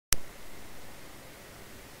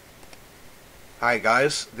Hi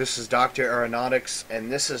guys, this is Dr. Aeronautics,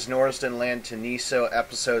 and this is Norsden Land to Neso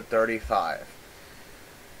episode 35.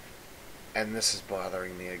 And this is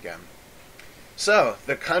bothering me again. So,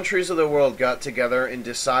 the countries of the world got together and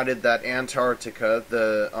decided that Antarctica,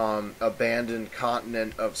 the abandoned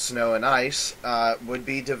continent of snow and ice, would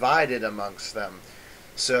be divided amongst them.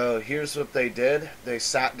 So, here's what they did. They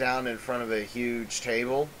sat down in front of a huge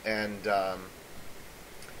table, and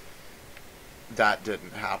that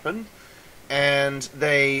didn't happen. And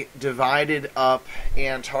they divided up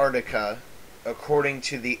Antarctica according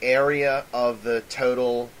to the area of the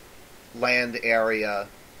total land area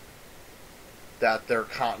that their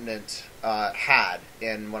continent had.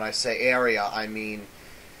 And when I say area, I mean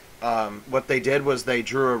what they did was they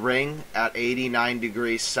drew a ring at 89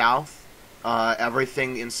 degrees south.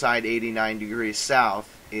 Everything inside 89 degrees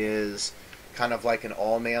south is kind of like an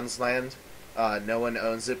all-man's land. No one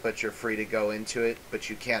owns it, but you're free to go into it,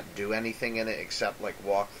 but you can't do anything in it except like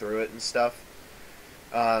walk through it and stuff,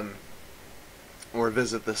 or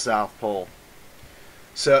visit the South Pole.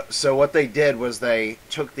 So what they did was they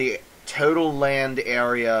took the total land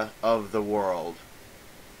area of the world.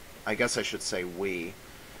 I guess I should say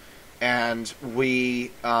and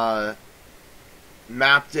we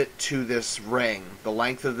mapped it to this ring, the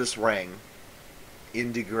length of this ring,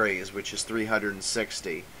 in degrees, which is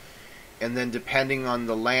 360. And then depending on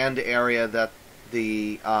the land area that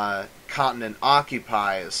the continent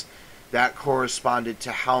occupies, that corresponded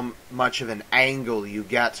to how much of an angle you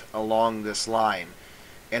get along this line.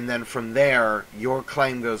 And then from there, your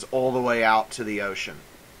claim goes all the way out to the ocean.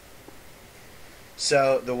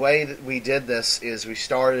 So the way that we did this is we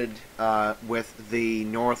started with the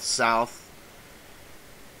north-south,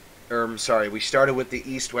 we started with the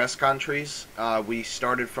east-west countries. We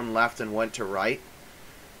started from left and went to right,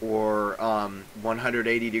 or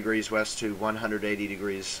 180 degrees west to 180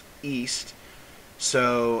 degrees east.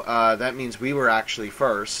 So that means we were actually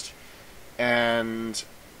first. And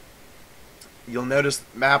you'll notice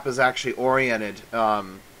the map is actually oriented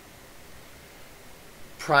prime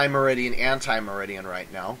meridian, anti-meridian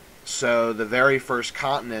right now. So the very first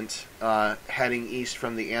continent heading east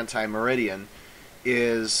from the anti-meridian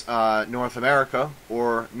is North America,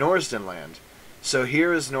 or Norsden Land. So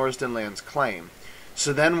here is Norsden Land's claim.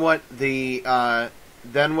 So then what the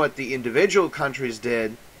individual countries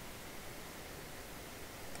did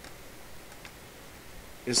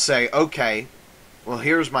is say, okay, well,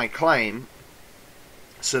 here's my claim.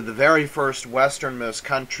 So the very first westernmost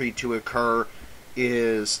country to occur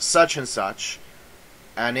is such and such,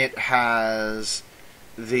 and it has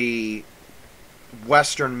the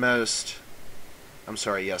westernmost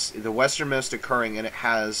occurring, and it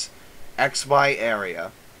has XY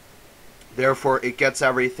area. Therefore, it gets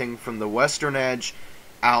everything from the western edge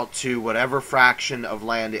out to whatever fraction of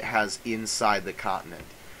land it has inside the continent.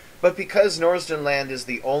 But because Norsden Land is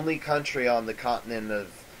the only country on the continent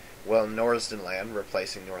of, well, Norsden Land,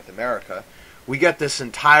 replacing North America, we get this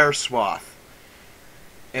entire swath.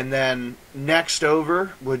 And then next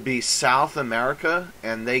over would be South America,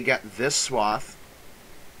 and they get this swath.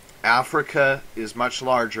 Africa is much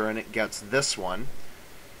larger, and it gets this one.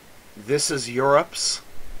 This is Europe's.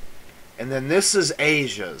 And then this is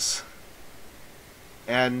Asia's.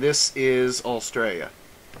 And this is Australia.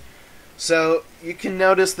 So you can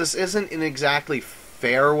notice this isn't an exactly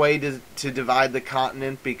fair way to divide the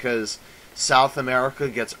continent, because South America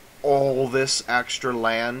gets all this extra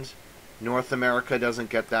land. North America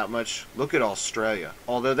doesn't get that much. Look at Australia.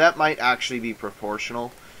 Although that might actually be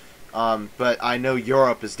proportional. But I know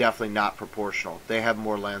Europe is definitely not proportional. They have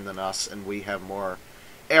more land than us, and we have more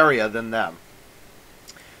area than them.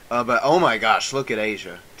 But oh my gosh, look at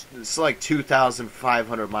Asia. It's like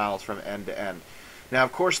 2,500 miles from end to end. Now,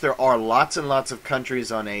 of course, there are lots and lots of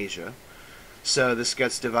countries on Asia, so this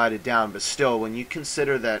gets divided down. But still, when you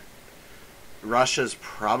consider that Russia's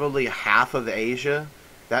probably half of Asia,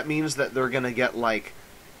 that means that they're going to get like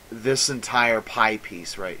this entire pie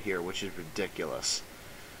piece right here, which is ridiculous.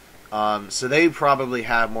 So they probably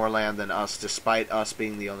have more land than us, despite us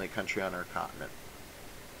being the only country on our continent.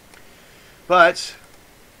 But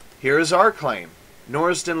here is our claim,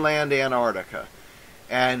 Norsden Land, Antarctica.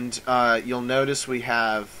 And you'll notice we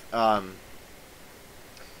have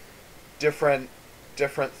different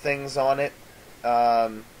things on it.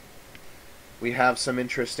 We have some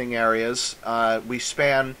interesting areas. We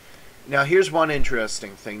span... Now, here's one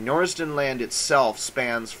interesting thing. Norsden Land itself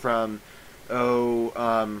spans from,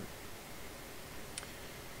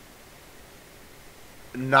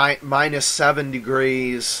 minus 7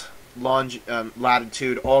 degrees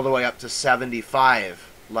latitude all the way up to 75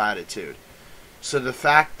 latitude. So the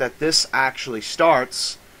fact that this actually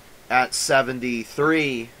starts at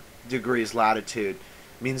 73 degrees latitude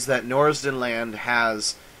means that Norsden land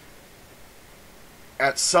has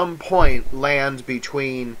at some point land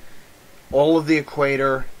between all of the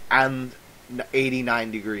equator and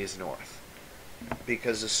 89 degrees north.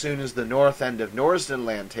 Because as soon as the north end of Norsden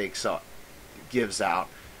land gives out,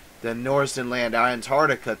 then Norsden land,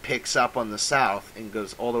 Antarctica, picks up on the south and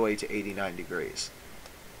goes all the way to 89 degrees.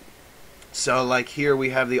 So like here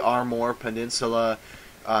we have the Armor Peninsula,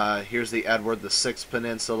 here's the Edward VI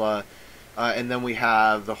Peninsula, and then we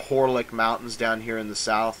have the Horlick Mountains down here in the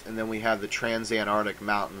south, and then we have the Transantarctic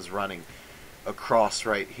Mountains running across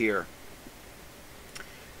right here.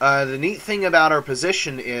 The neat thing about our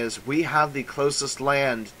position is we have the closest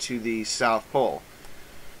land to the South Pole.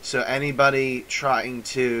 So anybody trying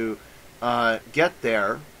to get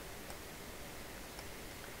there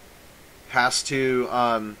has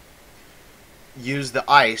to use the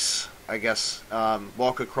ice, I guess,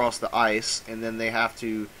 walk across the ice, and then they have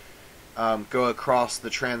to go across the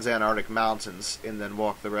Transantarctic Mountains and then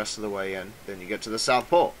walk the rest of the way in. Then you get to the South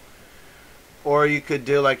Pole. Or you could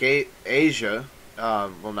do like Asia,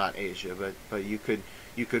 well not Asia, but you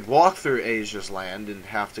could walk through Asia's land and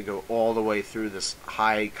have to go all the way through this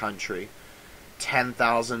high country,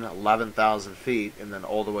 10,000, 11,000 feet, and then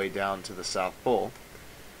all the way down to the South Pole.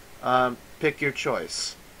 Pick your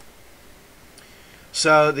choice.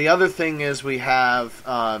 So the other thing is we have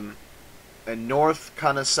a north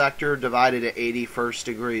kind of sector divided at 81st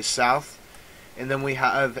degrees south, and then we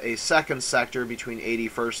have a second sector between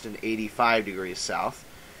 81st and 85 degrees south,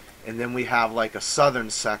 and then we have like a southern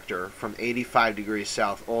sector from 85 degrees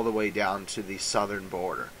south all the way down to the southern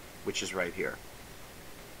border, which is right here.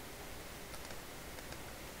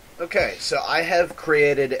 Okay, so I have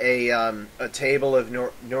created a table of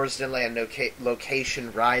Norsden land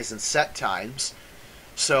location rise and set times.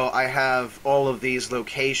 So I have all of these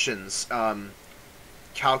locations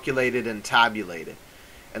calculated and tabulated.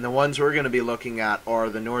 And the ones we're going to be looking at are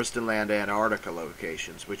the Norsden land Antarctica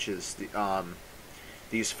locations, which is the,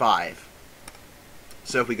 these 5.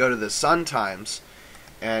 So if we go to the sun times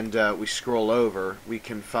and we scroll over, we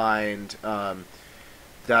can find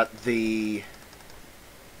that the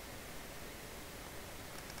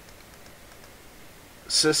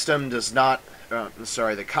system does not,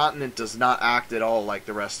 the continent does not act at all like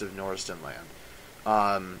the rest of Norsden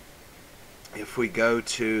land. If we go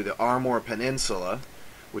to the Armor Peninsula,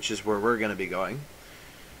 which is where we're going to be going,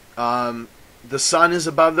 the sun is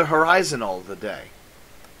above the horizon all the day.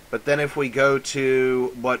 But then if we go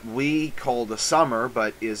to what we call the summer,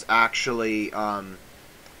 but is actually the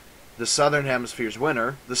southern hemisphere's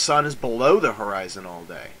winter, the sun is below the horizon all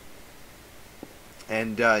day.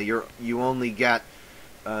 And you only get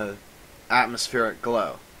atmospheric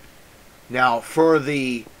glow. Now, for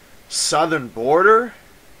the southern border,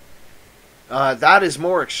 that is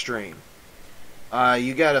more extreme.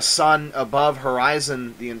 You get a sun above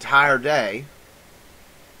horizon the entire day,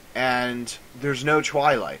 and there's no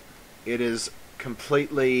twilight. It is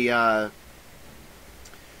completely in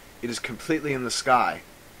the sky.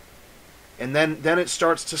 And then it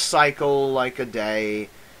starts to cycle like a day,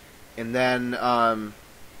 and then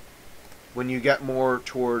when you get more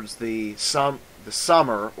towards the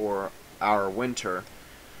summer or our winter,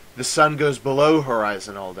 the sun goes below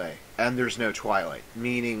horizon all day, and there's no twilight,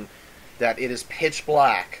 meaning that it is pitch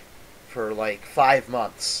black for like 5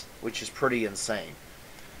 months, which is pretty insane.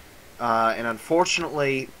 And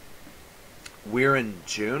unfortunately, we're in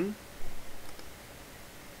June.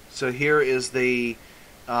 So here is the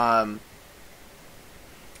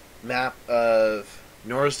map of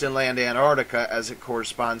Norsden land Antarctica as it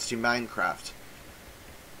corresponds to Minecraft.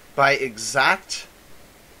 By exact,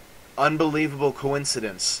 unbelievable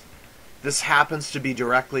coincidence, this happens to be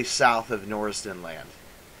directly south of Norsden land.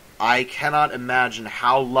 I cannot imagine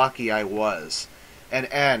how lucky I was.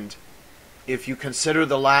 And if you consider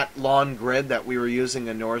the lawn grid that we were using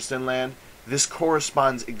in Norsden land, this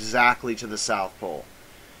corresponds exactly to the South Pole.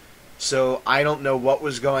 So I don't know what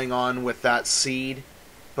was going on with that seed,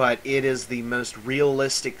 but it is the most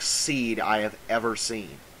realistic seed I have ever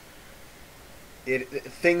seen.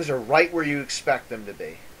 Things are right where you expect them to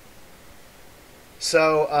be.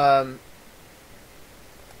 So,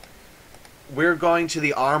 we're going to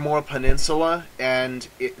the Armor Peninsula, and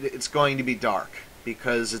it's going to be dark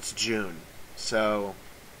because it's June. So,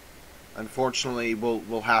 unfortunately,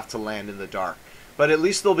 we'll have to land in the dark. But at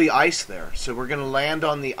least there'll be ice there. So we're going to land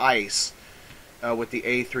on the ice with the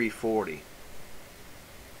A340.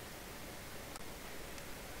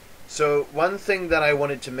 So one thing that I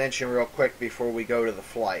wanted to mention real quick before we go to the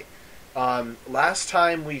flight. Last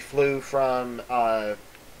time we flew from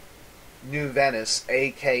New Venice,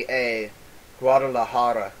 aka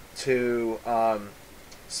Guadalajara, to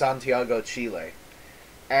Santiago, Chile.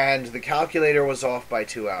 And the calculator was off by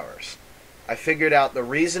 2 hours. I figured out the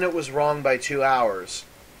reason it was wrong by 2 hours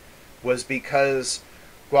was because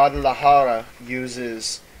Guadalajara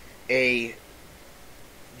uses a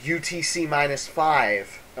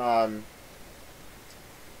UTC-5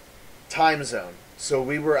 time zone. So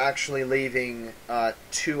we were actually leaving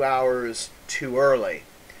 2 hours too early.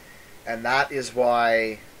 And that is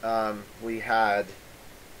why we had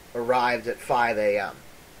arrived at 5 a.m.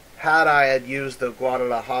 Had I had used the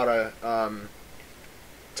Guadalajara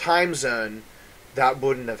time zone, that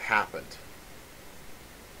wouldn't have happened.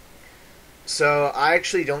 So I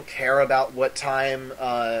actually don't care about what time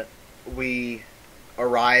we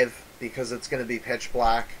arrive, because it's going to be pitch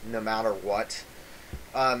black no matter what.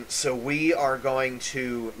 So we are going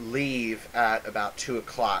to leave at about 2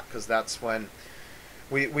 o'clock, because that's when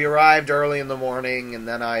we arrived early in the morning, and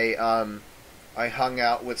then I hung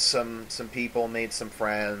out with some people, made some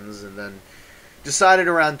friends, and then decided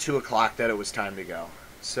around 2 o'clock that it was time to go.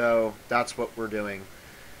 So that's what we're doing.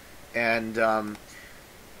 And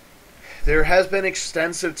there has been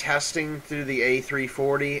extensive testing through the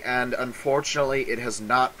A340, and unfortunately it has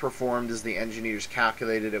not performed as the engineers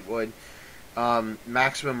calculated it would.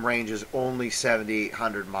 Maximum range is only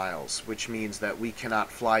 7,800 miles, which means that we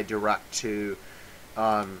cannot fly direct to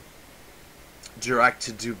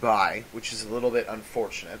Dubai, which is a little bit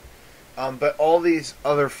unfortunate. But all these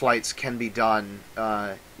other flights can be done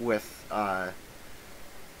with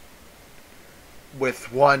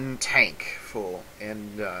one tank full,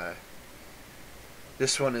 and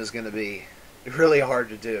this one is going to be really hard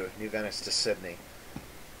to do, New Venice to Sydney.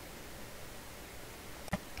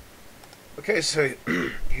 Okay, so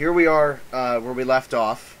here we are where we left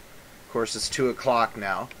off. Of course, it's 2 o'clock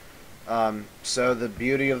now. So the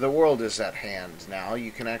beauty of the world is at hand now. You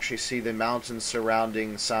can actually see the mountains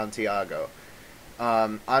surrounding Santiago.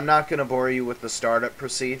 I'm not going to bore you with the startup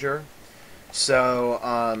procedure. So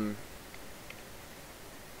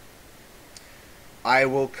I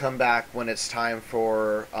will come back when it's time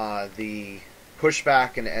for the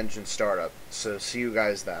pushback and engine startup. So see you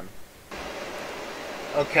guys then.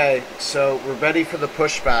 Okay, so we're ready for the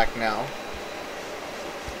pushback now.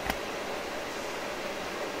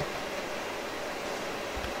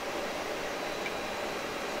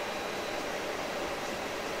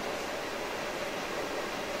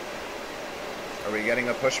 Are we getting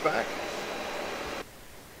a pushback?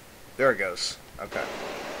 There it goes. Okay.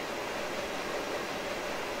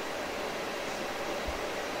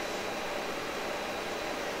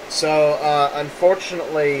 So,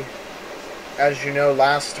 unfortunately, as you know,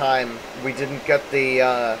 last time we didn't get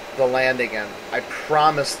the landing in. I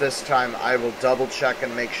promise this time I will double check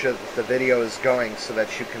and make sure that the video is going so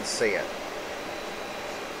that you can see it.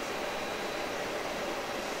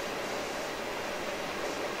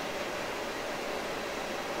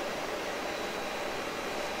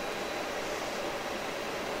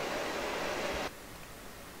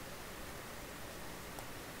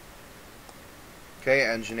 Okay,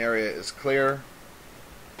 engine area is clear.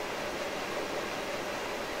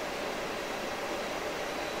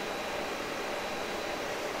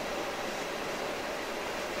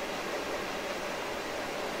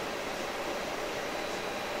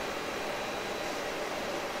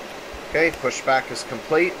 Okay, pushback is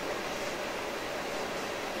complete.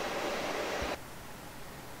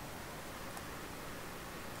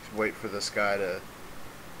 Just wait for this guy to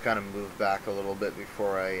kind of move back a little bit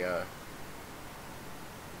before I...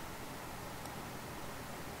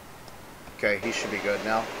 Okay, he should be good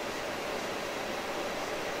now.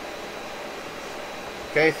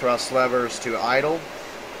 Okay, thrust levers to idle.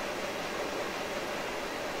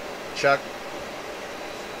 Check.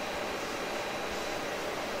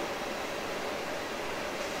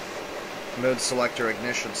 Mode selector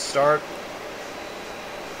ignition start.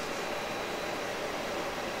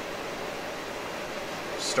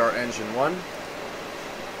 Start engine 1.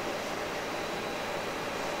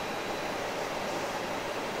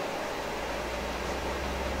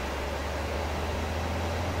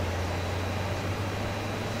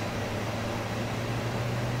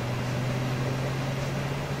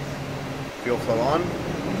 Fuel flow on.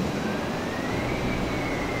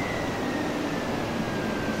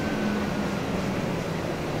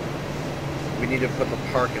 We need to put the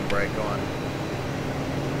parking brake on.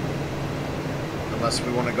 Unless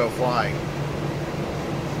we want to go flying.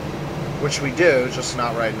 Which we do, just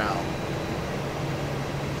not right now.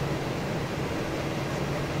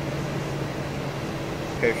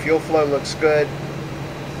 Okay, fuel flow looks good.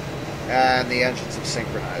 And the engines have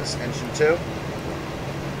synchronized. Engine 2.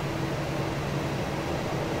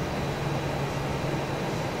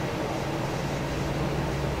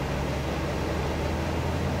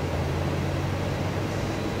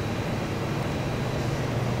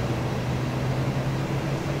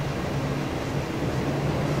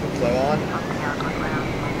 flow on.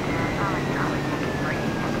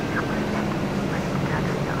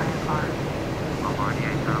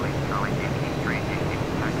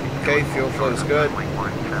 Okay, fuel flow is good.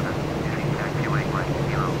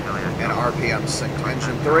 And RPM synced.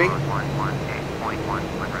 Engine 3.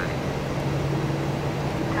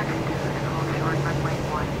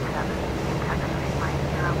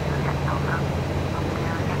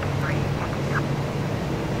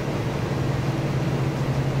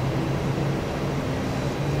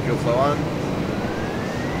 Fuel flow on.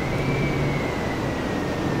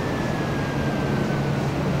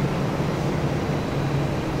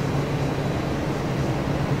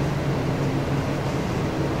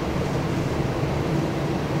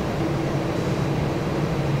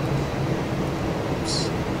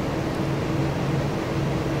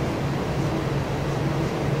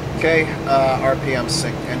 Okay, RPM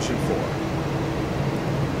synced. Engine 4.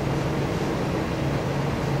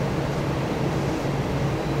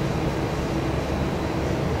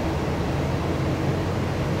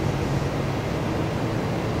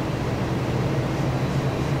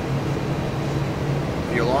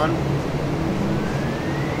 Fuel on.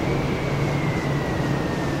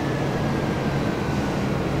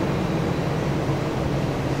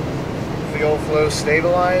 Fuel flow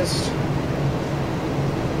stabilized.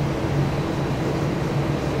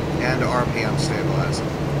 And RPM stabilizing.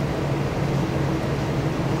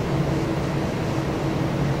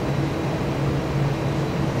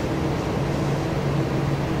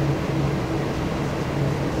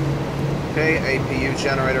 Okay, APU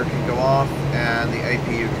generator can go off and the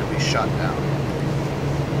APU can be shut down.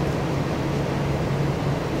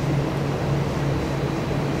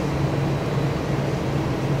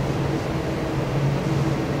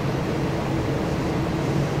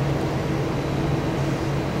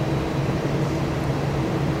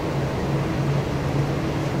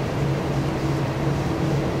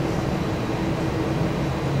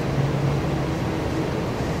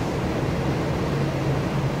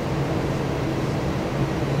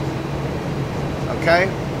 Okay.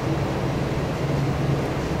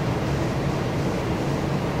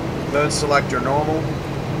 Mode selector normal.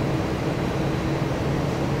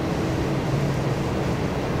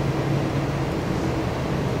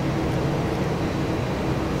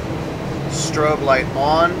 Strobe light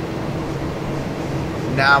on.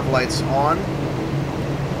 Nav lights on.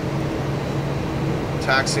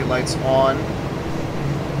 Taxi lights on.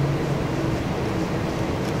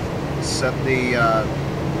 Set the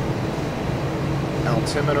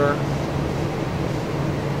altimeter.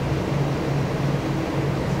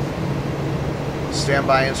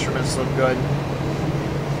 Standby instruments look good.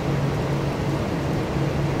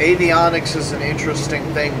 Avionics is an interesting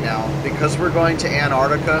thing now. Because we're going to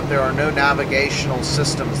Antarctica, there are no navigational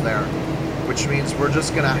systems there, which means we're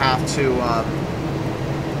just going to have to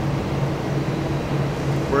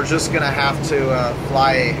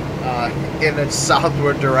fly in a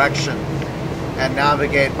southward direction and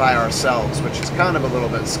navigate by ourselves, which is kind of a little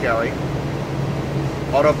bit scary.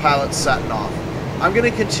 Autopilot setting off. I'm going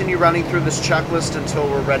to continue running through this checklist until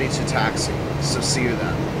we're ready to taxi, so see you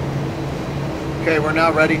then. Okay, we're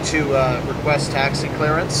now ready to request taxi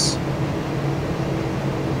clearance.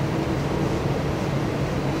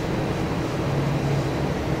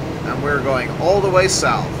 And we're going all the way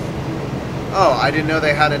south. Oh, I didn't know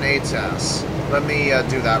they had an ATAS. Let me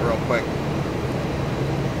do that real quick.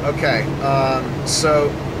 Okay, so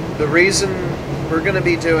the reason we're going to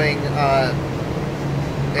be doing a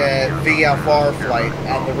VFR flight,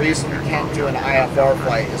 and the reason we can't do an IFR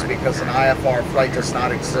flight is because an IFR flight does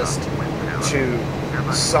not exist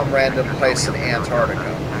to some random place in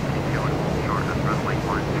Antarctica.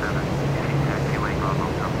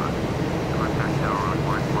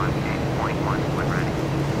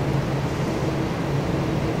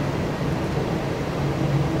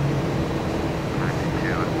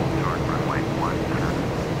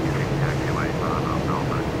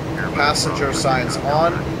 Passenger signs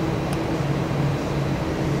on.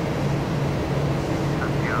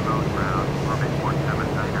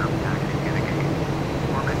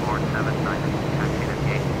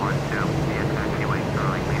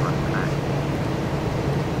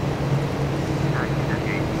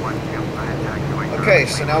 Okay,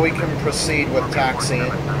 so now we can proceed with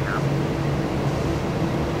taxiing.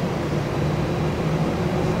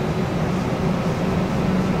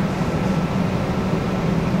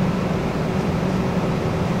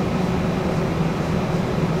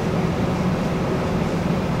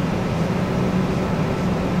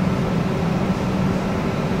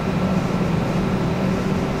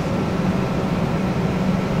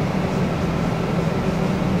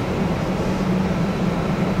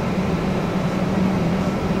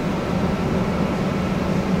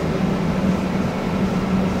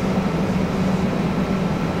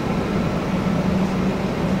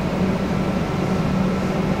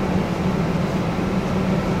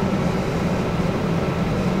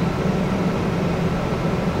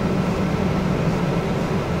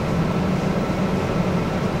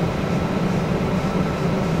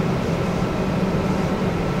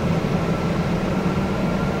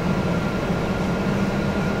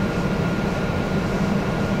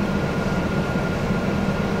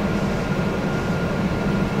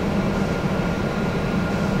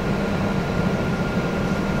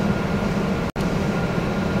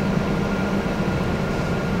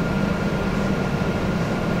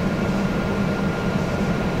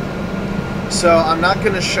 So I'm not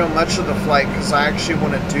going to show much of the flight because I actually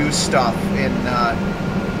want to do stuff in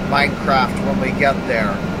Minecraft when we get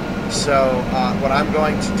there. So what I'm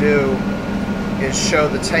going to do is show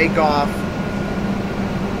the takeoff,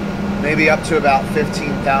 maybe up to about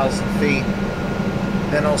 15,000 feet.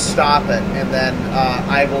 Then I'll stop it, and then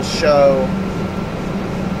I will show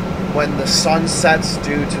when the sun sets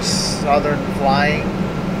due to southern flying,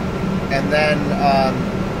 and then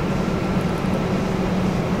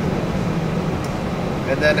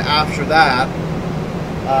after that,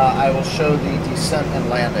 I will show the descent and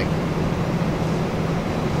landing.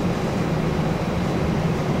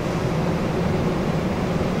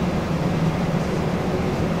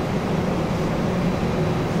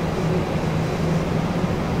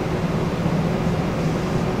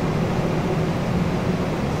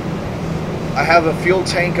 I have a fuel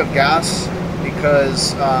tank of gas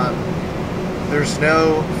because there's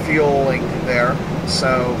no fueling there,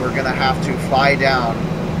 so we're going to have to fly down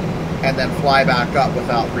and then fly back up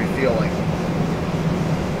without refueling.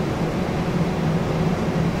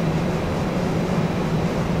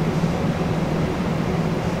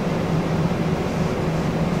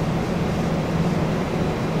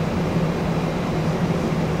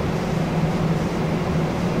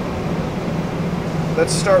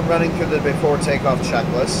 Let's start running through the before takeoff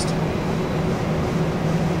checklist.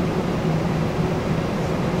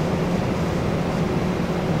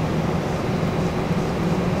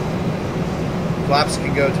 Flaps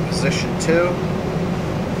can go to position 2.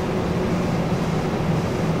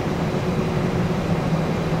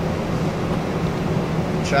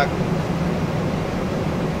 Check.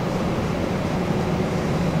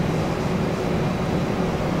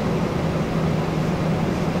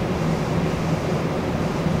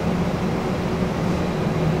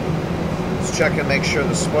 Let's check and make sure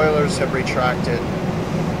the spoilers have retracted.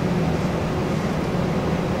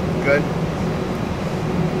 Good.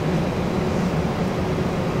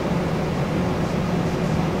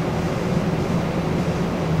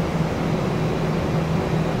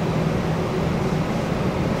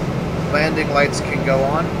 Landing lights can go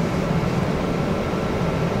on.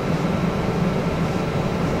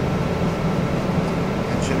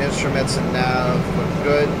 Engine instruments and nav look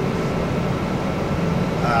good.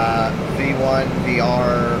 V1,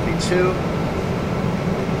 VR, V2.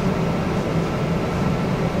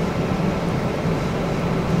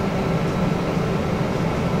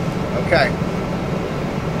 Okay.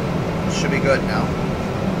 Should be good now.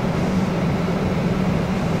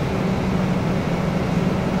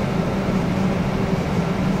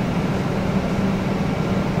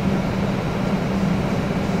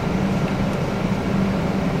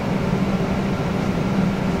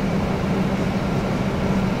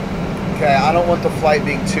 Okay, I don't want the flight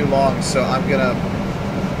being too long, so I'm going to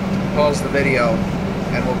pause the video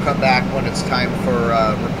and we'll come back when it's time for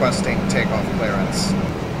requesting takeoff clearance.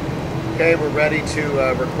 Okay, we're ready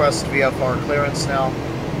to request VFR clearance now.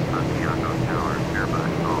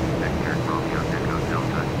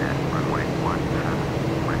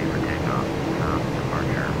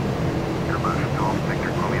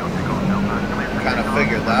 Kind of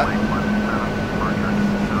figured that.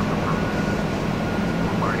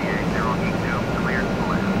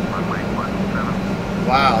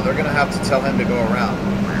 Wow, they're going to have to tell him to go around.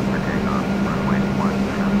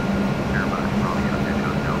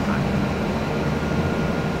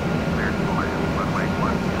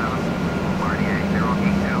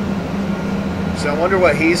 So I wonder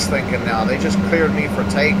what he's thinking now. They just cleared me for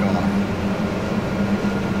takeoff.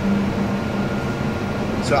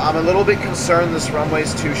 So I'm a little bit concerned this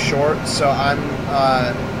runway's too short, so I'm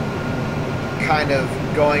kind of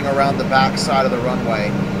going around the back side of the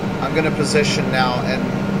runway. I'm going to position now and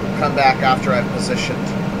come back after I've positioned.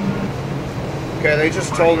 Okay, they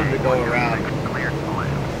just told him to go around.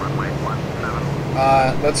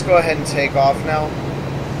 Let's go ahead and take off now.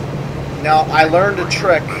 Now, I learned a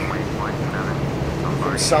trick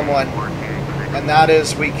from someone, and that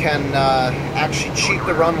is we can actually cheat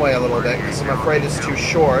the runway a little bit because I'm afraid it's too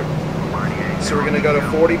short. So we're going to go to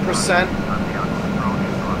 40%.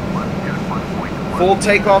 Full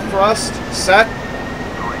takeoff thrust, set.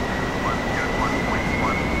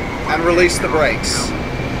 And release the brakes.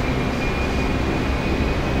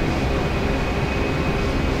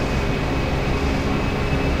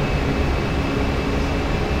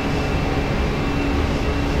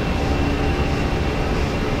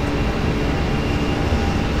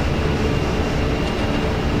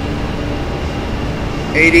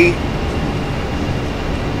 $80.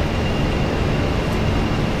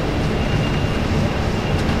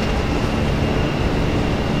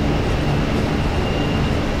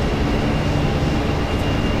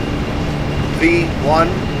 V1,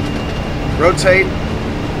 rotate,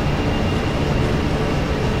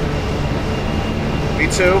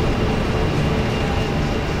 V2,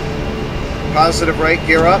 positive rate,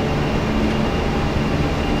 gear up,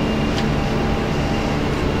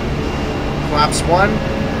 flaps 1,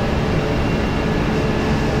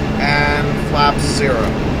 and flaps 0.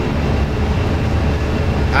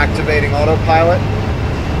 Activating autopilot.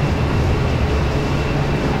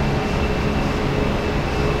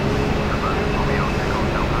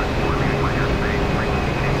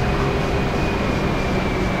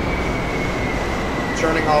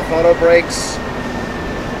 Turning off auto brakes.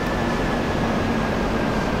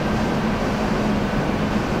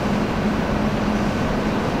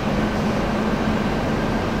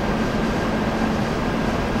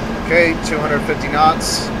 Okay, 250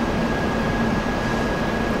 knots.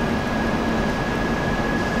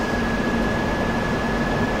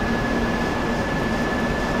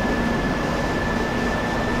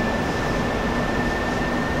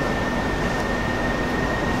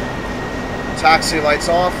 Taxi lights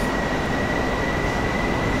off.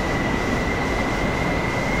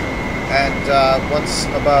 And once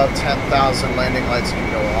above 10,000, landing lights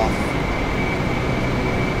can go off.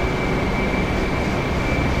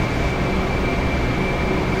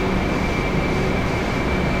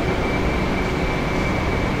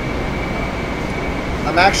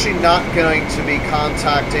 I'm actually not going to be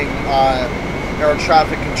contacting air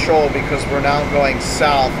traffic control because we're now going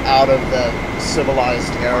south out of the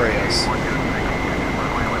civilized areas.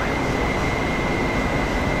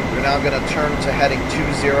 We're now going to turn to heading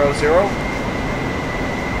 200.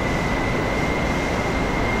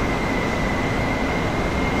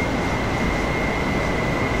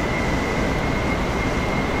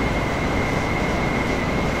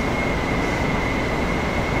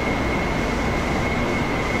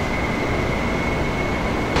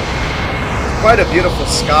 Quite a beautiful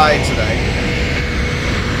sky today.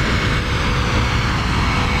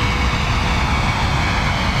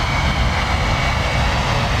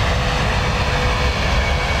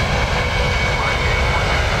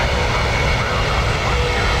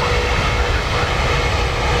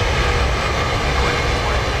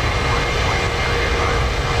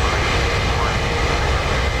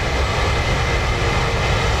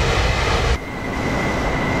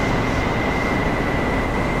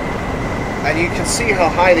 And you can see how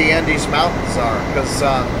high the Andes Mountains are, because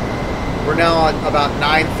we're now at about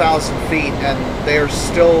 9,000 feet, and they're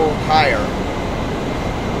still higher.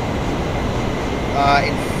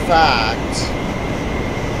 In fact,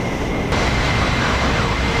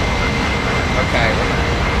 okay,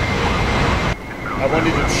 I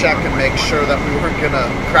wanted to check and make sure that we weren't going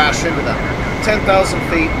to crash into them. 10,000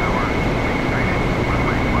 feet.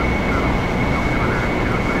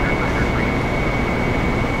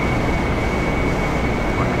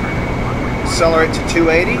 Accelerate to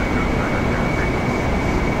 280.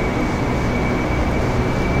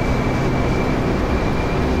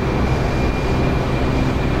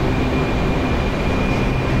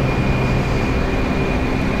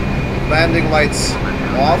 Landing lights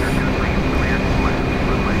off.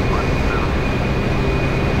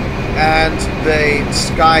 And the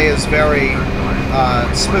sky is very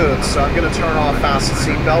smooth, so I'm going to turn off fasten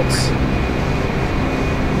seat belts.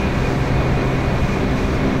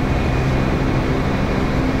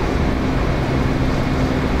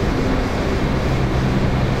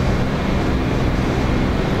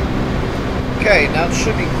 Okay, now it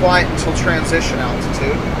should be quiet until transition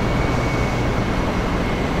altitude.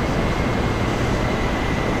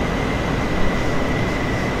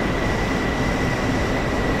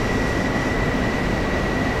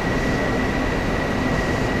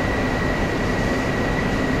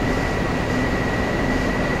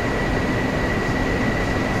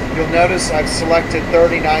 You'll notice I've selected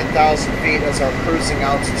 39,000 feet as our cruising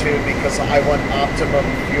altitude because I want optimum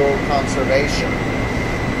fuel conservation.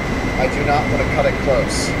 I do not want to cut it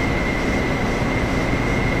close.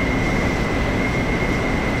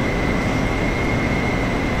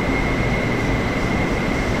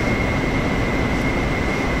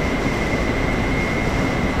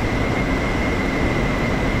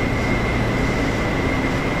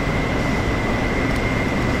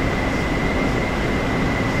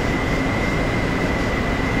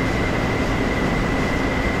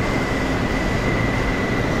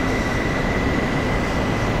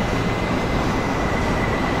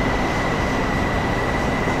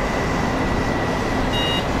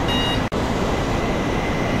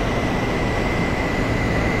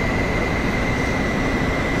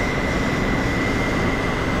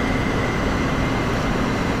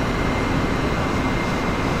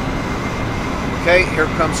 Okay, here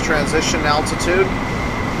comes transition altitude.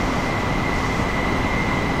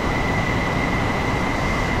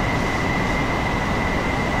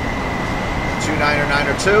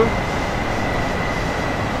 2992.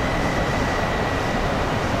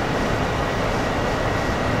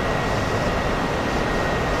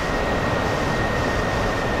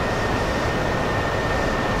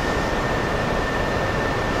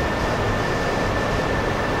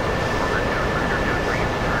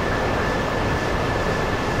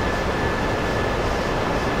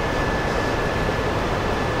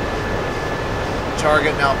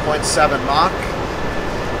 Target now 0.7 Mach.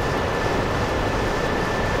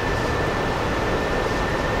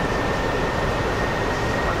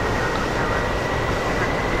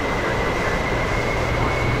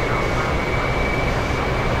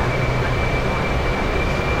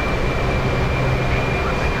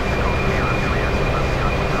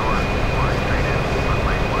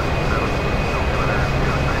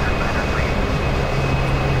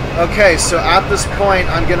 Okay, so at this point,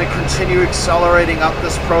 I'm going to continue accelerating up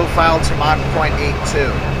this profile to Mach 0.82.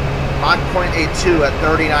 Mach 0.82 at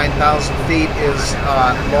 39,000 feet is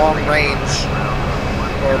long range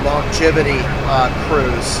or longevity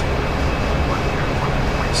cruise.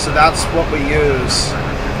 So that's what we use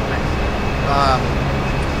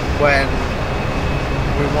when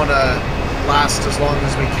we want to last as long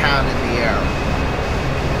as we can in the air.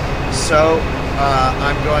 So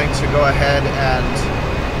I'm going to go ahead and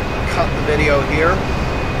cut the video here,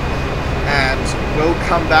 and we'll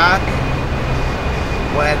come back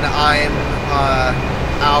when I'm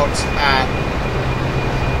out at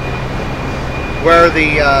where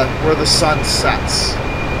the sun sets.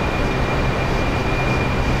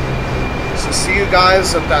 So see you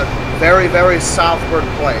guys at that very, very southward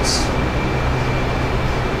place.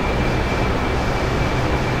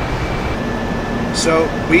 So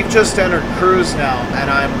we've just entered cruise now,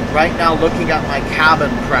 and I'm right now looking at my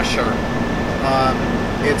cabin pressure.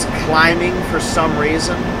 It's climbing for some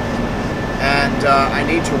reason, and I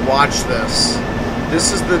need to watch this.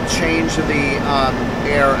 This is the change of the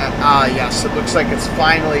air. Yes, it looks like it's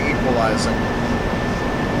finally equalizing.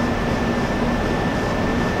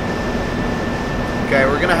 Okay,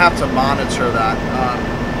 we're gonna have to monitor that.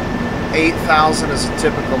 8,000 is a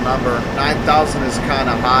typical number. 9,000 is kind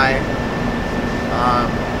of high.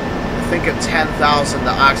 I think at 10,000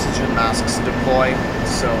 the oxygen masks deploy,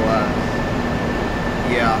 so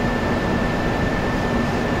yeah.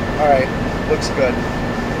 Alright, looks good.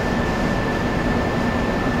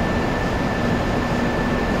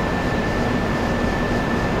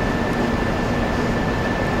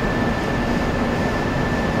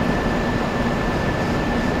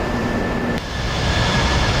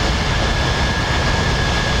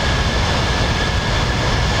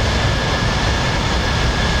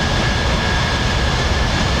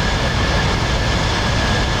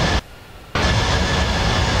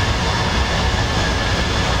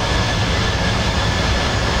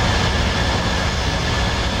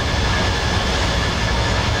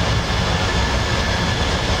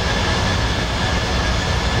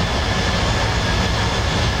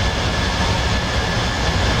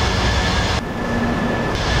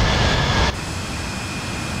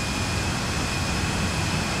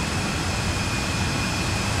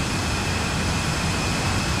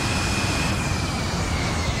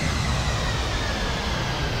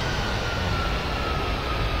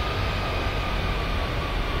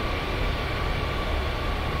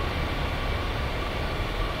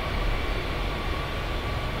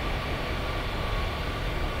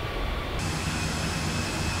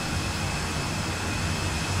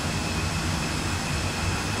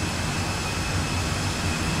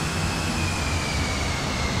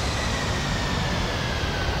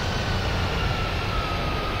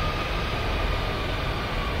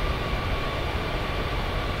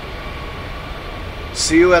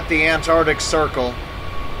 See you at the Antarctic Circle.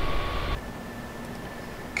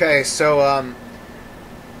 Okay, so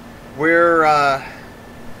we're at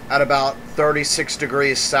about 36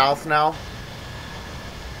 degrees south now.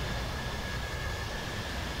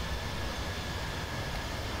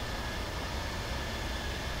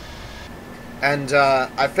 And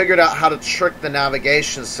I figured out how to trick the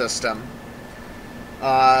navigation system.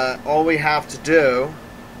 All we have to do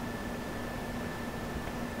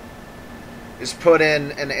is put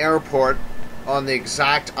in an airport on the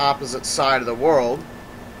exact opposite side of the world,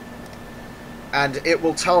 and it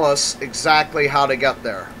will tell us exactly how to get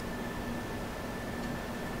there.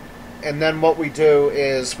 And then what we do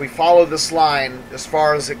is we follow this line as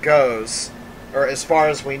far as it goes, or as far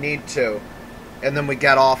as we need to, and then we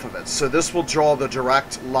get off of it. So this will draw the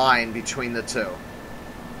direct line between the two.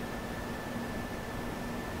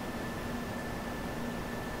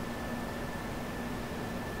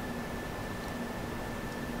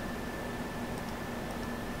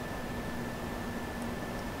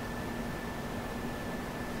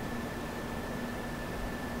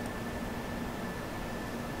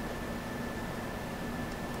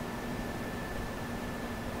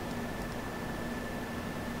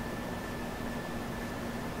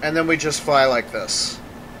 and then we just fly like this.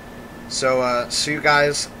 So, see you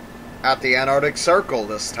guys at the Antarctic Circle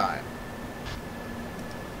this time.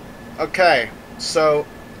 Okay, so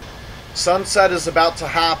sunset is about to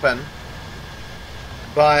happen,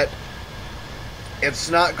 but it's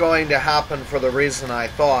not going to happen for the reason I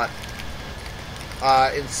thought.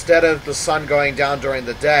 Instead of the sun going down during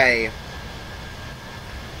the day,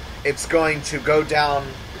 it's going to go down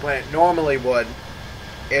when it normally would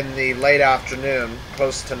in the late afternoon,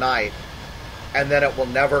 close to night, and then it will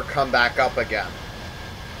never come back up again.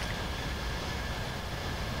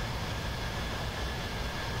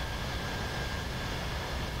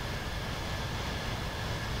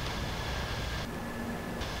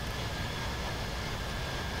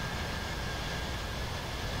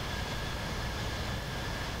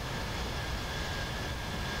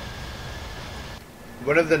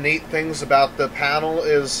 One of the neat things about the panel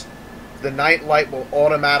is the night light will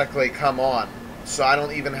automatically come on. So I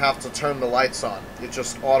don't even have to turn the lights on. It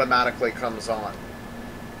just automatically comes on.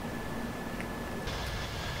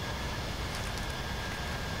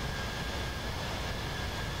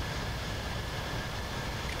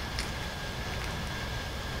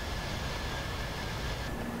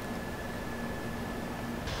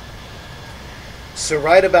 So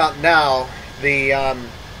right about now, the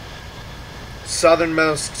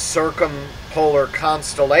southernmost circumpolar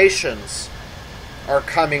constellations are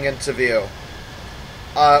coming into view.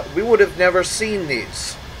 We would have never seen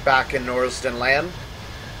these back in Norsden land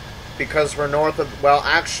because we're north of... Well,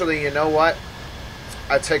 actually, you know what?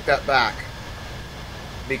 I take that back.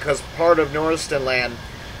 Because part of Norsden land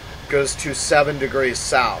goes to 7 degrees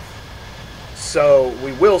south. So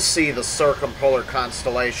we will see the circumpolar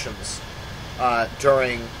constellations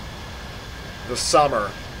during the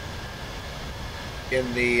summer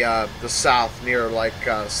in the south, near like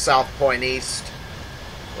South Point East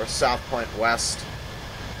or South Point West.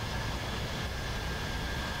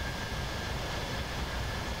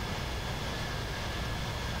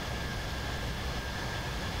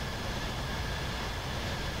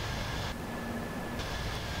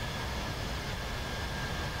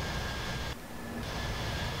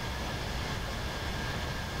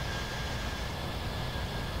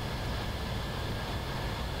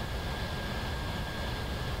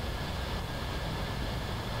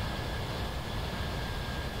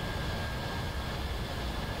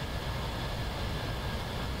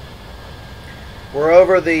 We're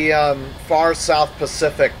over the far South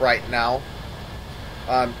Pacific right now.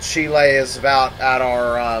 Chile is about at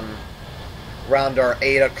our around our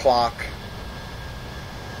 8 o'clock.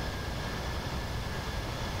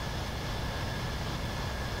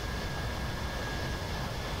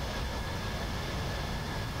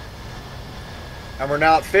 And we're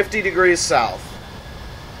now at 50 degrees south.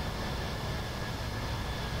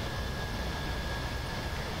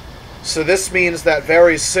 So this means that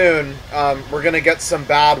very soon we're going to get some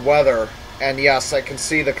bad weather. And yes, I can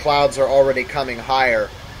see the clouds are already coming higher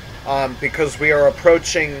because we are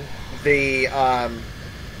approaching the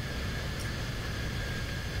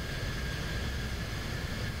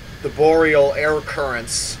boreal air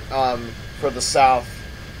currents for the south,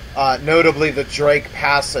 notably the Drake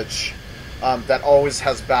Passage that always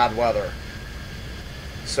has bad weather.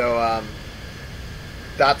 So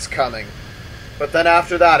that's coming. But then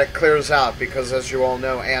after that, it clears out because, as you all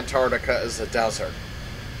know, Antarctica is a desert.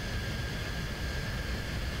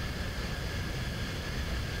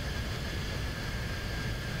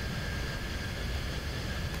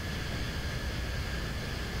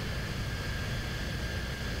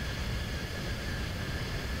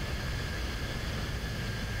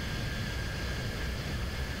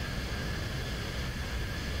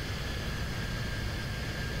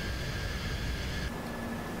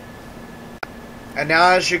 And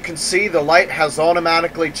now, as you can see, the light has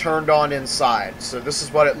automatically turned on inside. So this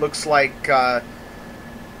is what it looks like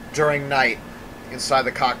during night inside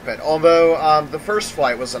the cockpit. Although the first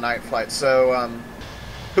flight was a night flight, so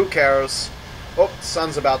who cares? Oh, the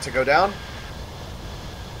sun's about to go down.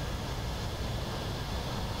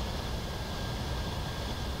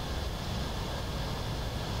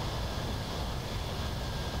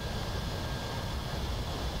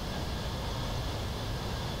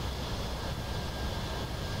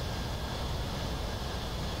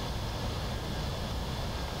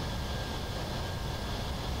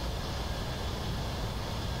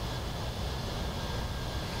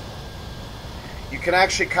 You can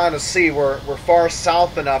actually kind of see we're far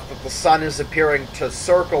south enough that the sun is appearing to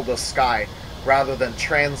circle the sky rather than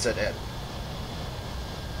transit it.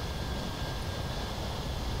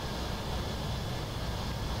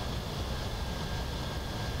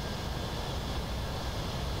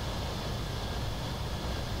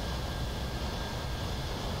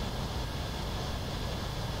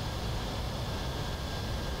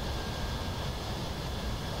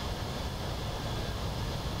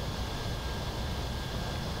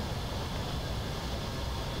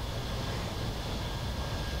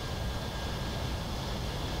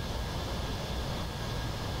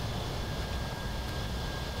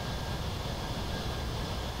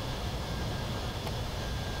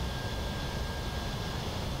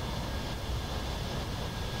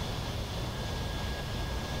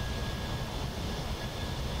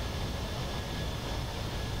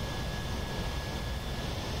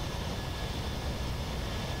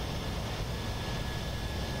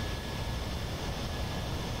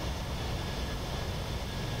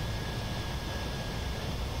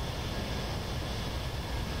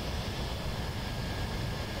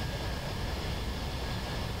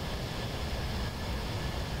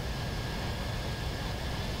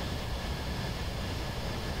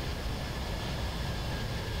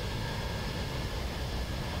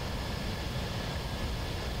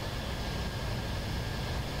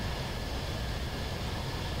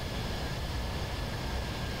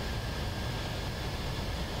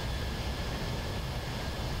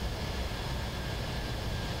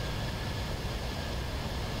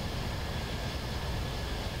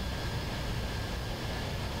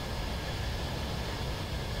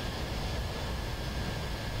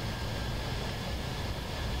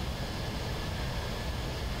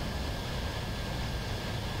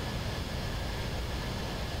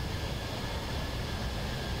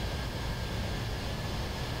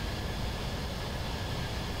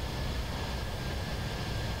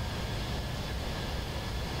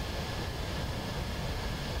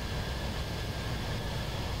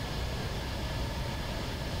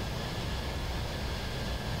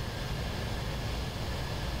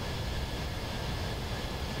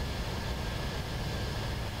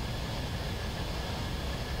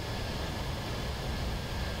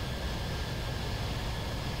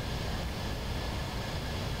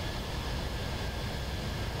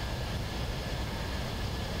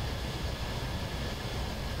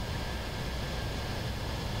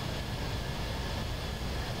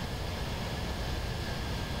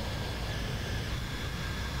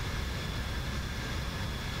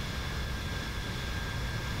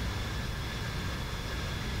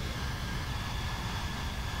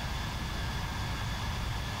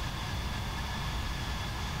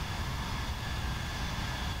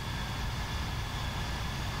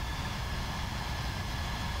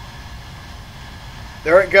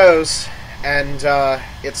 There it goes, and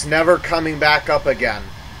it's never coming back up again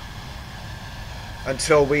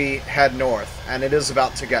until we head north, and it is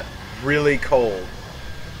about to get really cold.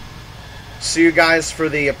 See you guys for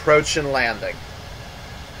the approach and landing.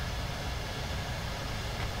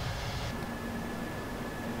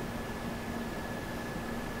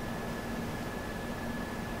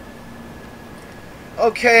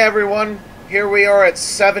 Okay, everyone, here we are at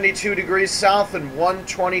 72 degrees south and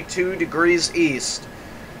 122 degrees east.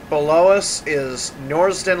 Below us is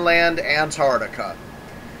Norsden land, Antarctica.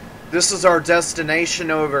 This is our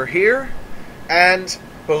destination over here, and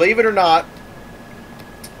believe it or not,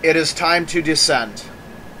 it is time to descend.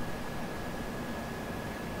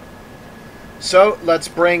 So let's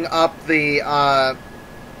bring up the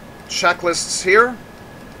checklists here.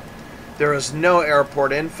 There is no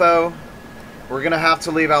airport info. We're going to have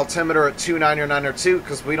to leave altimeter at 29902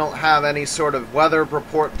 because we don't have any sort of weather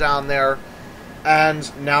report down there.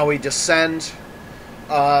 And now we descend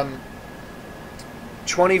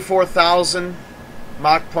 24,000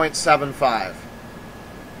 Mach 0.75.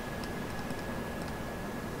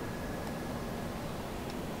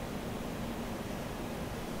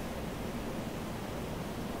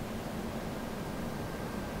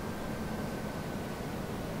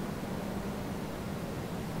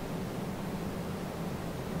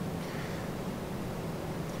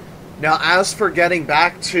 Now, as for getting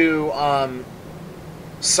back to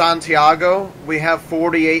Santiago, we have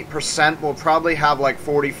 48%. We'll probably have like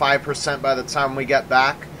 45% by the time we get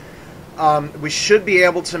back. We should be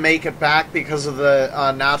able to make it back because of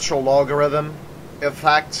the natural logarithm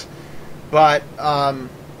effect, but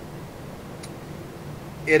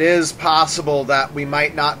it is possible that we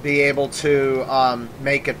might not be able to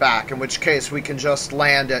make it back, in which case we can just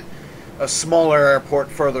land at a smaller airport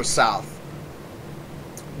further south.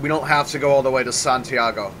 We don't have to go all the way to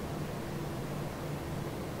Santiago.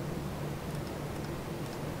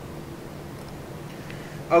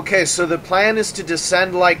 Okay, so the plan is to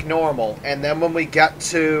descend like normal, and then when we get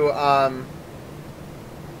to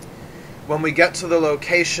the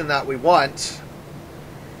location that we want,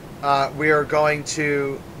 we are going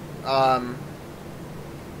to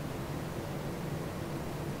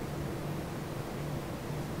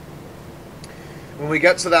when we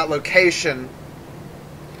get to that location,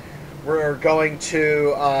 we're going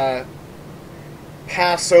to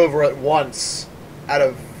pass over at once at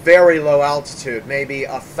a very low altitude, maybe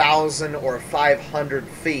 1,000 or 500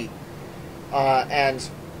 feet, and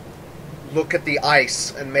look at the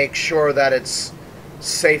ice and make sure that it's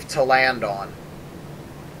safe to land on.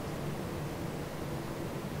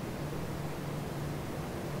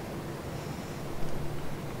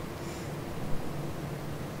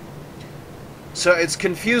 So it's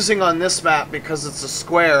confusing on this map because it's a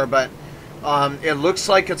square, but it looks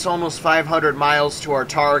like it's almost 500 miles to our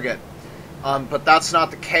target. But that's not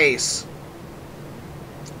the case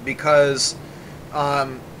because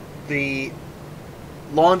the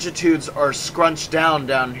longitudes are scrunched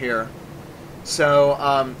down here.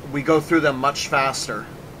 So we go through them much faster.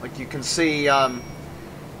 Like you can see, the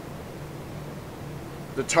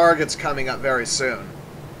target's coming up very soon.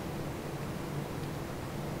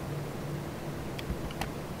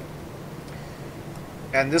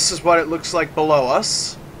 And this is what it looks like below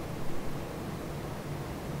us.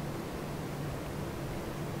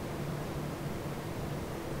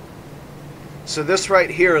 So this right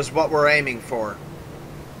here is what we're aiming for.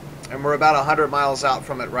 And we're about 100 miles out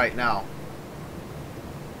from it right now.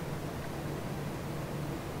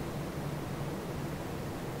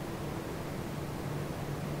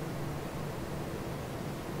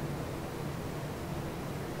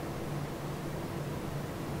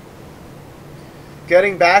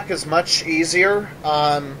 Getting back is much easier.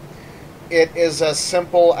 It is as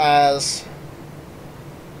simple as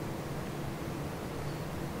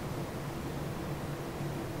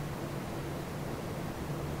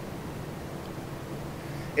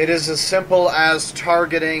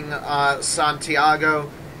targeting Santiago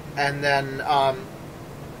and then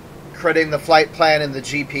creating the flight plan in the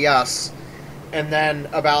GPS. And then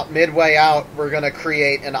about midway out, we're going to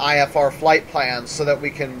create an IFR flight plan so that we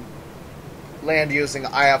can land using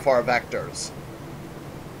IFR vectors.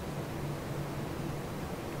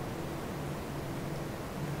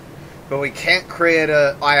 But we can't create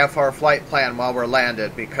an IFR flight plan while we're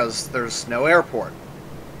landed because there's no airport.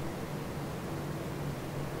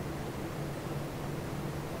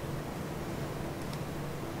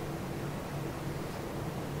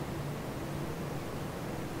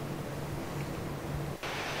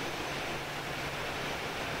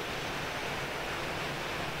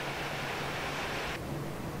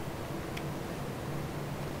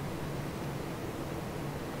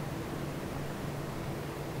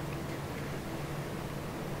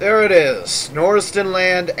 There it is, Norsden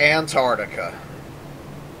Land, Antarctica.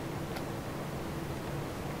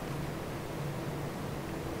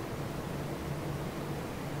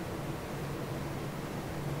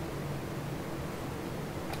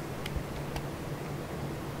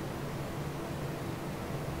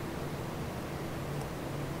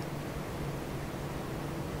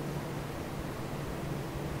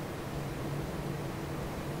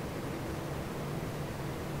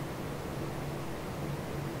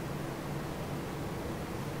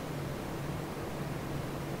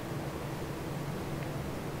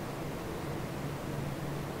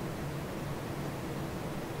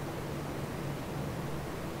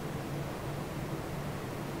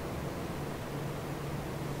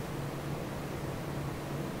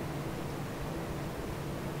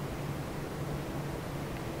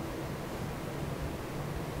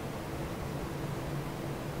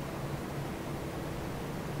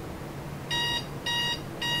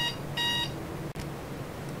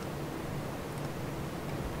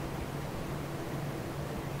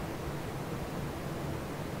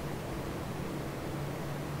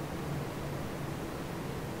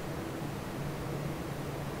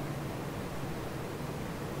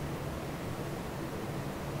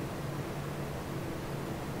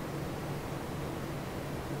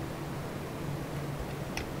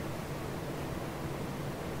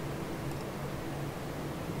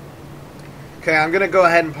 Okay, I'm going to go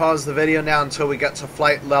ahead and pause the video now until we get to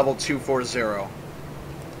flight level 240.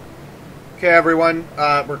 Okay, everyone,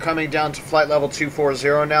 we're coming down to flight level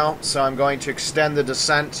 240 now, so I'm going to extend the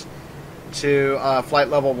descent to flight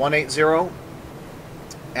level 180,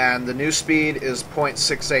 and the new speed is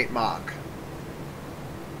 0.68 Mach.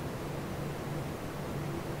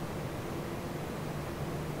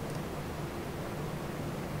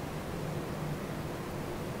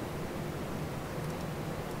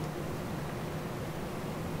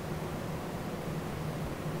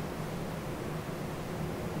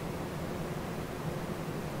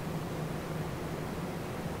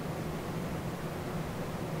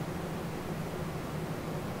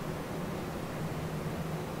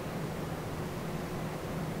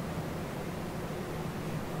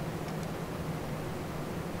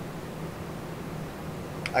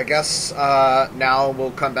 I guess now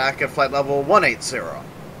we'll come back at flight level 180.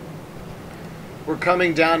 We're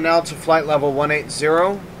coming down now to flight level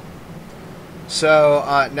 180.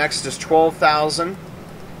 So next is 12,000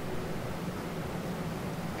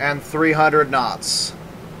 and 300 knots.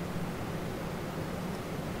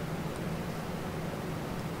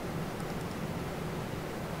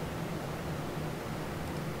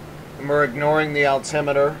 And we're ignoring the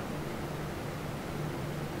altimeter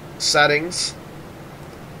settings.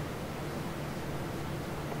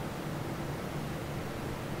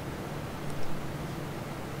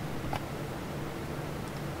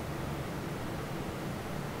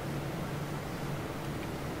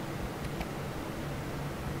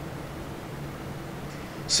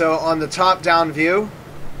 So on the top-down view,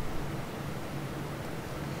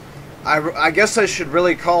 I guess I should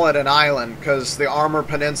really call it an island, because the Armour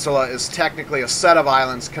Peninsula is technically a set of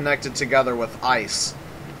islands connected together with ice.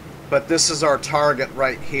 But this is our target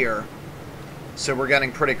right here, so we're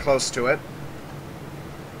getting pretty close to it.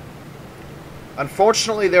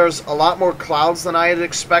 Unfortunately, there's a lot more clouds than I had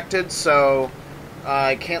expected, so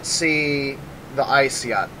I can't see the ice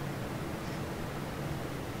yet.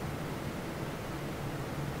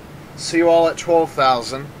 See you all at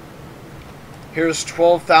 12,000. Here's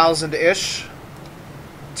 12,000-ish.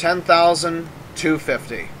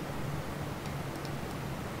 10,250.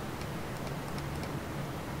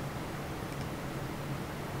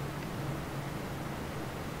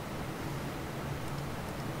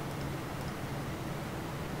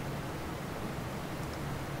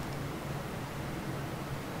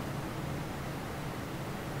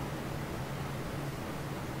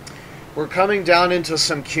 We're coming down into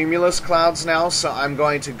some cumulus clouds now, so I'm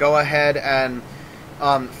going to go ahead and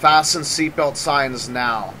fasten seatbelt signs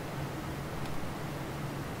now.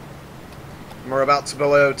 We're about to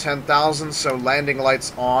below 10,000, so landing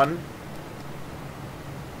lights on.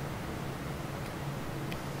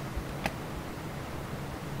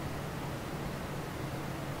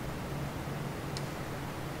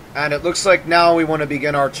 And it looks like now we want to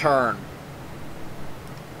begin our turn.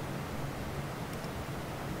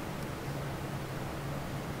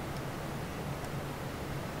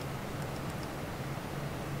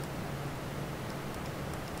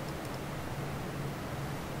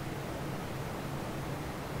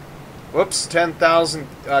 Whoops, 10,000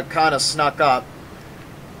 kind of snuck up.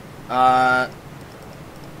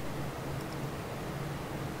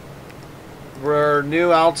 Our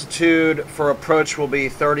new altitude for approach will be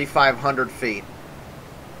 3,500 feet.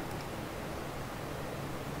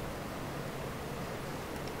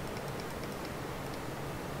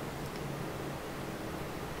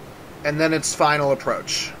 And then its final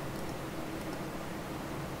approach.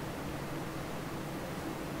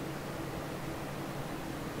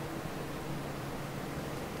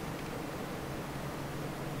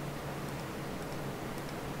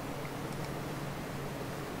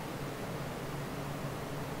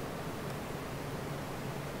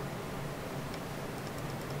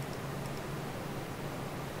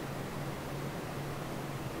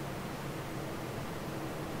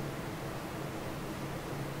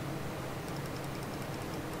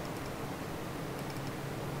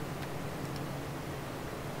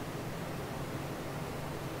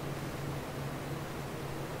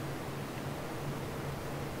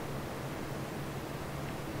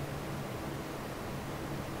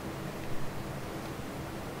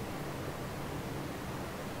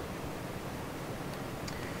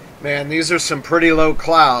 Man, these are some pretty low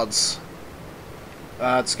clouds.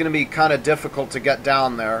 It's going to be kind of difficult to get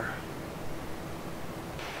down there.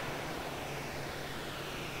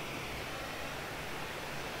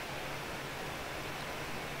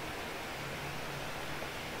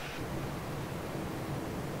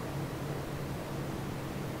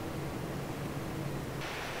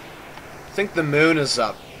 I think the moon is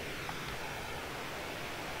up.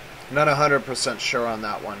 Not 100% sure on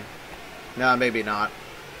that one. No, maybe not.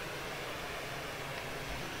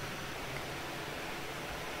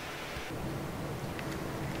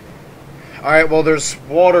 Alright, well, there's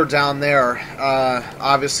water down there.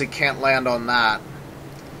 Obviously can't land on that.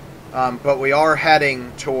 But we are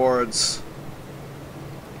heading towards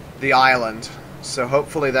the island. So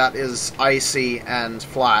hopefully that is icy and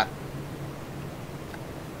flat.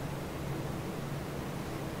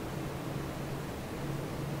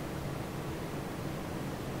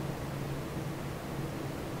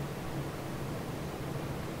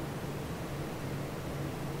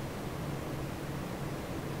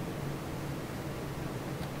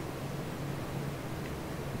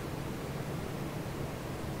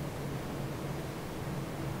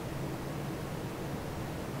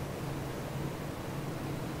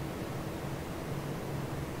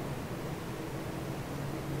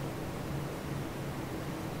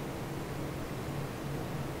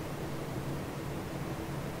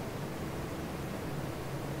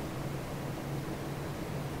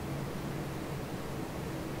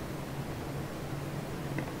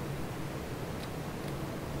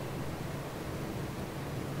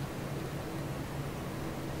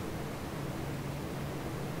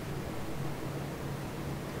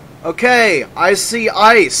 Okay, I see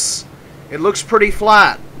ice. It looks pretty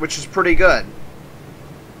flat, which is pretty good.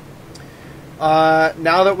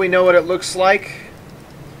 Now that we know what it looks like,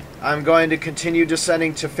 I'm going to continue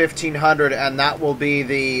descending to 1,500, and that will be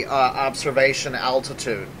the observation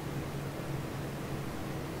altitude.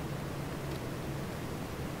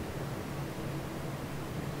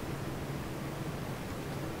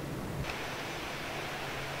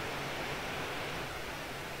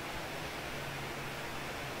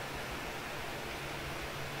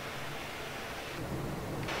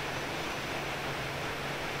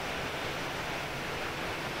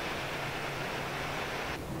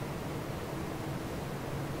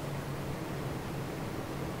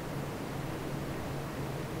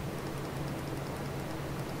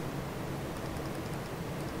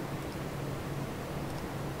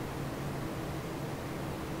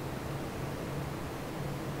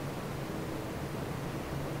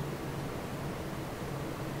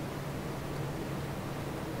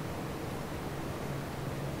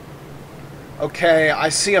 Okay, I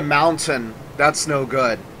see a mountain. That's no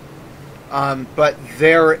good. But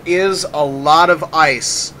there is a lot of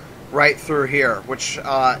ice right through here, which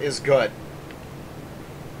is good.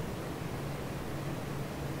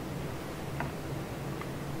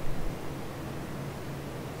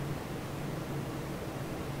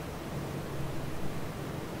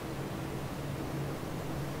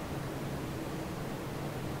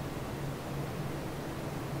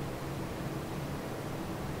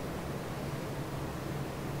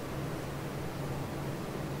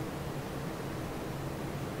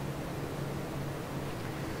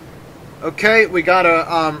 Okay, we got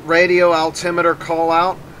a radio altimeter call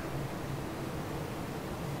out.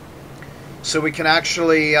 So we can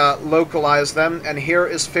actually localize them, and here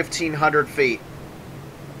is 1,500 feet.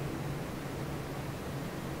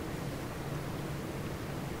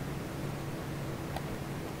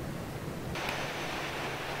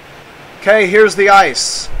 Okay, here's the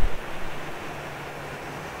ice.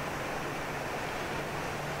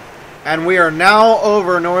 And we are now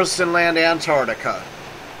over Norsden land, Antarctica.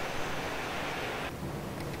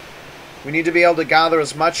 We need to be able to gather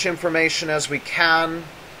as much information as we can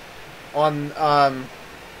on...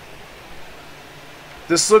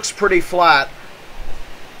 this looks pretty flat.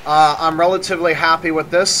 I'm relatively happy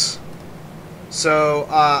with this. So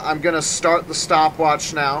I'm going to start the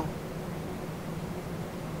stopwatch now.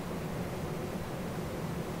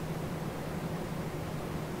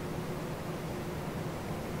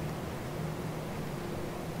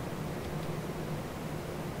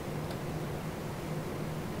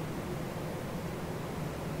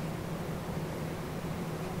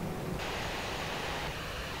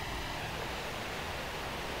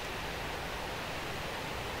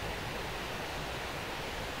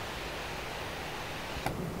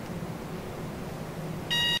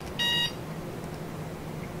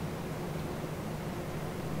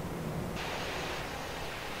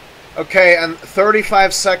 Okay, and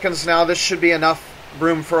 35 seconds now. This should be enough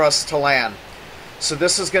room for us to land. So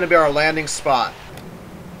this is going to be our landing spot.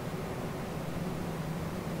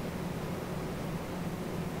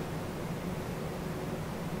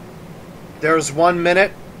 There's 1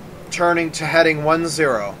 minute, turning to heading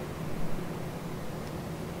 10.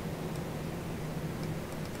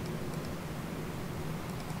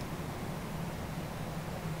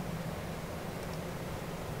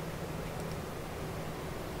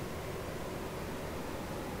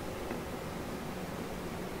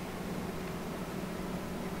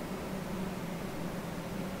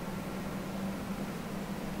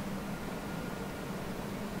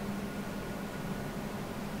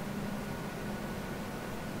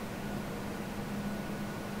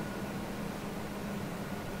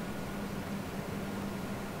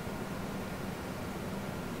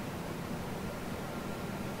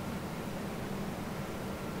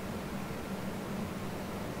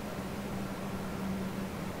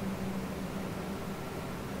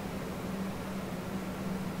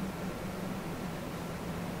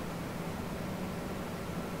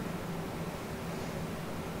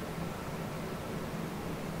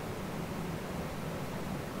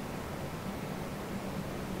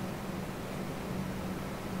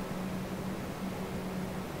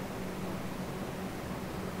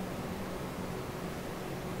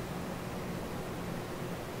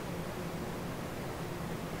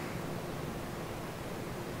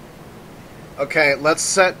 Okay, let's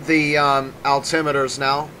set the altimeters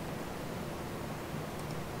now.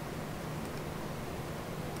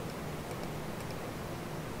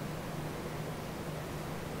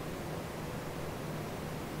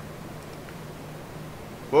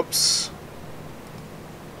 Whoops.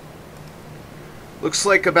 Looks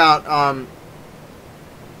like about,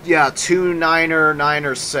 yeah, 2.9 or 9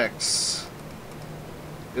 or 6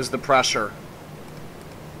 is the pressure.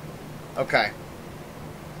 Okay.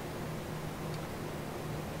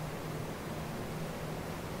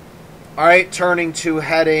 Alright, turning to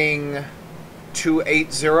heading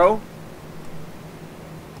 280.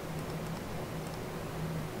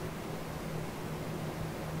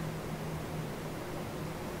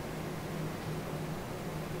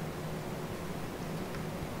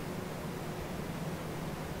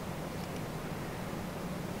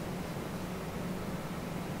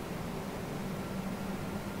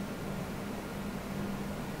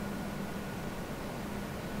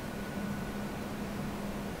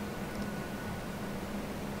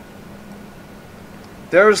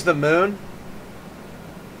 There's the moon.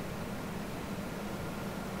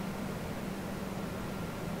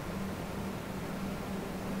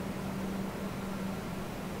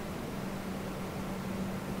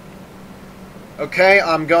 Okay,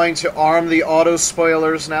 I'm going to arm the auto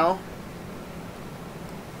spoilers now.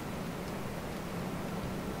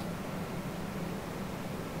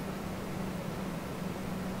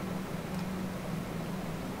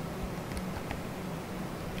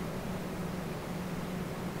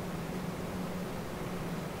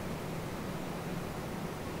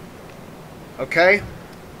 Okay.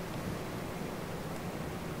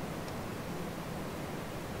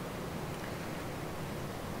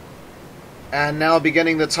 And now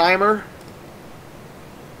beginning the timer.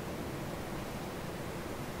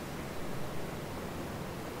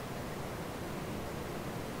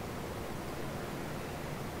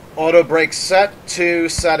 Auto brake set to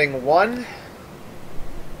setting 1.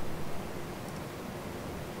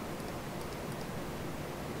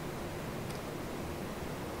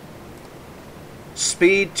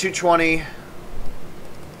 Speed 220.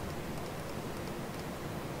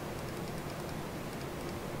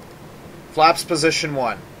 Flaps position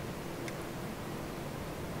 1.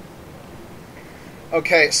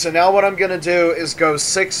 Okay, so now what I'm going to do is go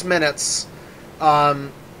 6 minutes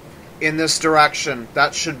in this direction.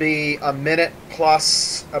 That should be a minute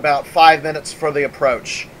plus about 5 minutes for the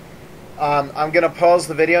approach. I'm going to pause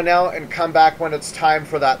the video now and come back when it's time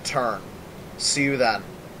for that turn. See you then.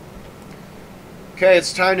 Okay,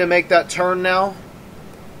 it's time to make that turn now.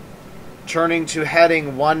 Turning to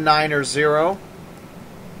heading 190.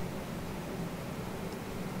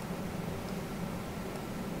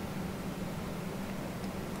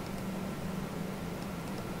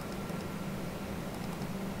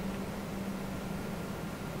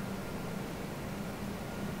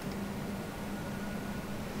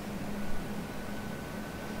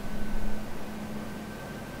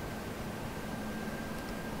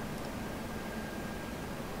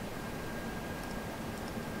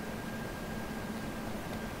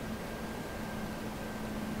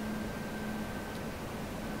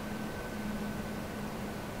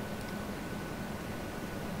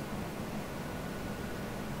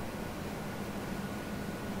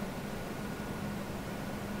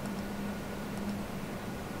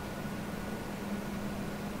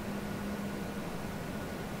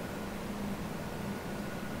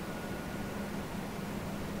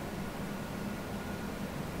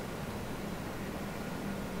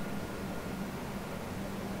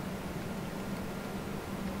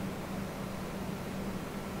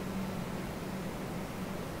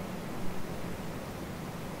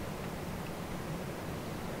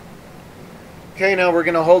 Okay, now we're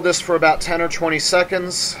going to hold this for about 10 or 20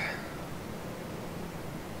 seconds.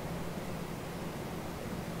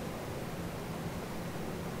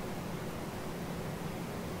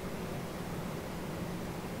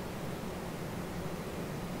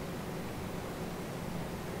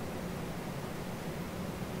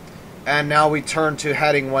 And now we turn to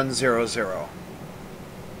heading 100.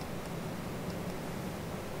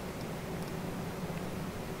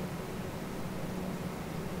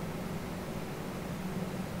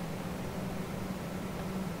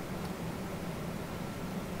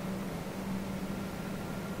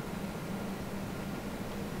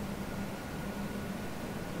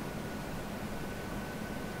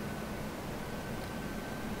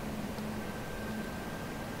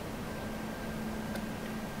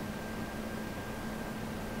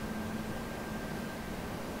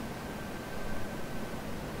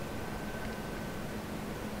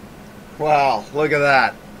 Wow, look at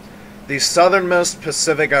that. The southernmost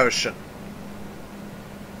Pacific Ocean.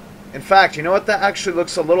 In fact, you know what? That actually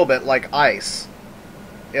looks a little bit like ice.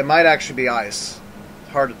 It might actually be ice.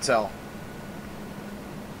 It's hard to tell.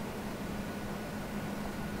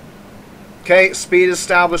 Okay, speed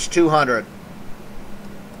established 200.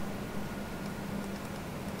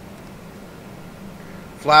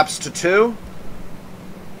 Flaps to 2.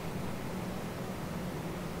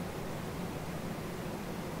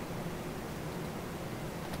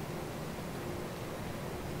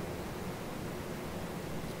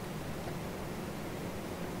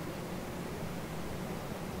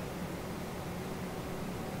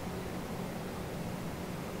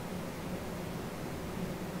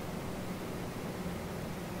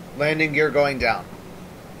 Landing gear going down.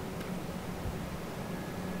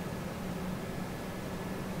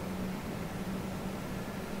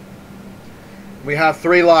 We have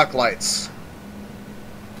 3 lock lights.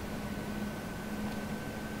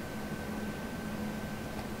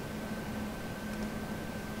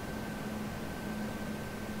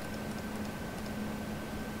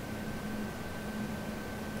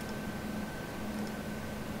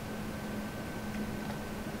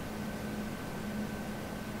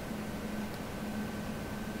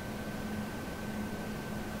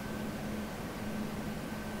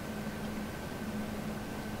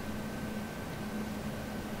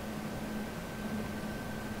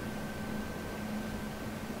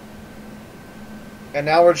 And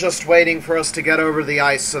now we're just waiting for us to get over the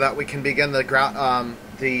ice so that we can begin the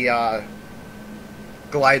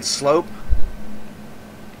glide slope.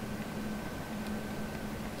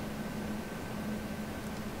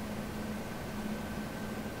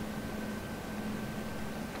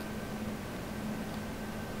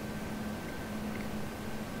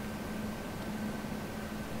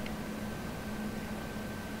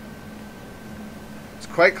 It's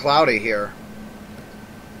quite cloudy here.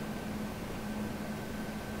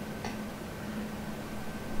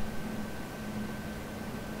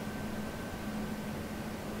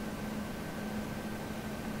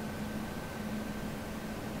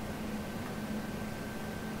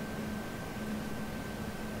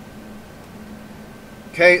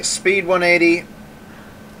 Okay, speed 180.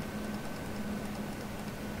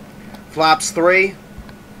 Flaps 3.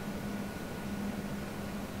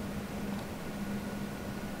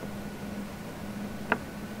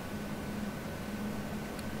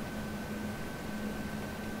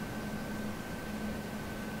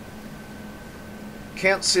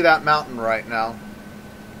 can't see that mountain right now.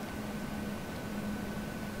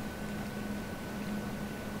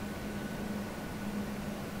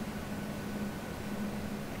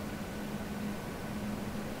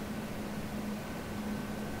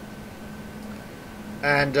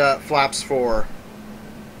 And flaps 4.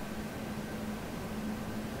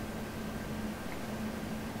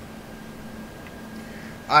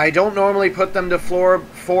 I don't normally put them to floor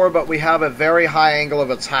 4, but we have a very high angle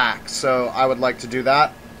of attack, so I would like to do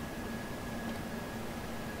that.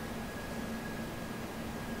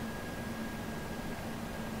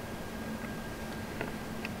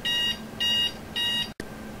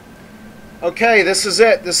 Okay, this is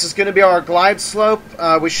it. This is going to be our glide slope.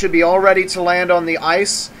 We should be all ready to land on the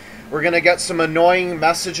ice. We're going to get some annoying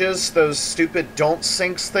messages, those stupid don't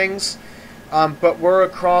sinks things. But we're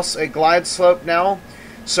across a glide slope now.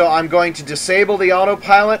 So I'm going to disable the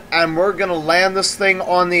autopilot, and we're going to land this thing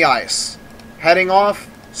on the ice. Heading off,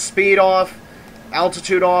 speed off,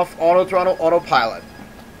 altitude off, auto throttle, autopilot.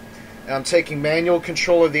 And I'm taking manual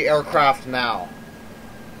control of the aircraft now.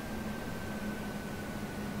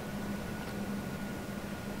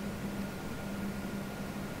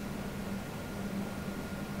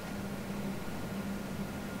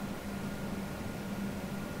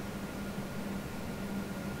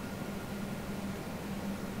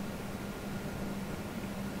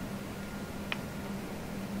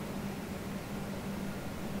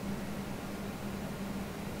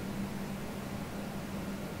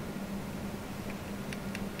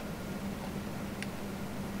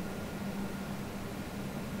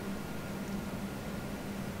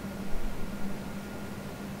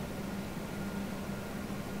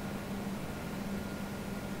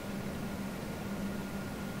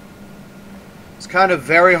 It's kind of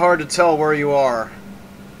very hard to tell where you are.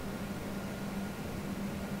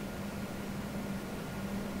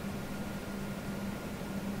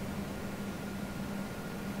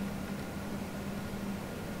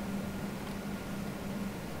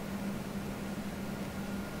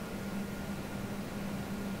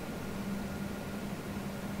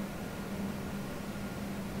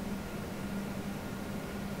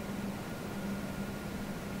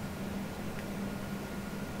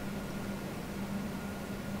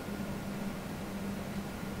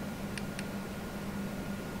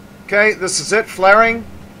 Okay, this is it, flaring.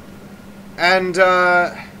 And,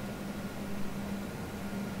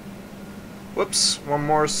 whoops, one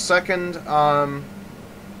more second.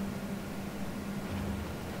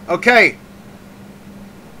 Okay.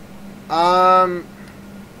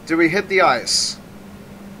 Do we hit the ice?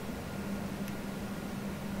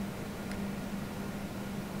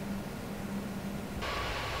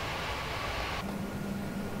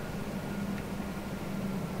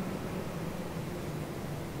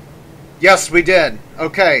 Yes, we did.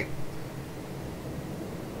 Okay.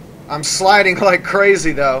 I'm sliding like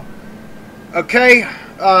crazy, though. Okay,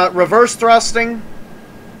 reverse thrusting.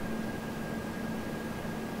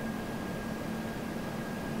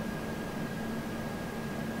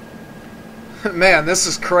 Man, this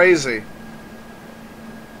is crazy.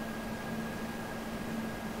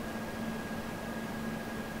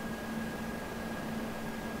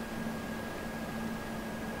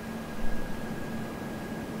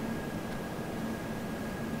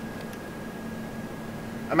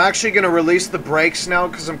 I'm actually going to release the brakes now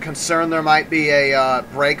because I'm concerned there might be a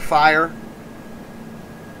brake fire.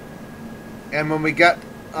 And when we get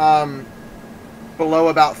below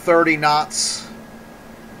about 30 knots,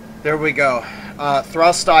 there we go.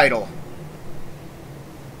 Thrust idle.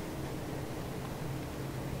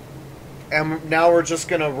 And now we're just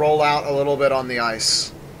going to roll out a little bit on the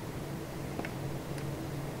ice.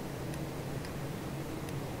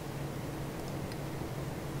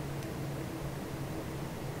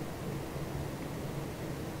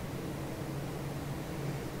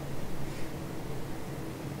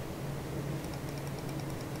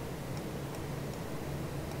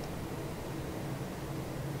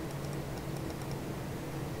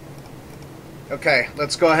 Okay,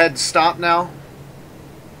 let's go ahead and stop now.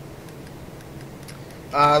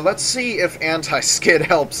 Let's see if anti-skid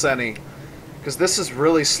helps any, because this is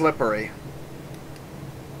really slippery.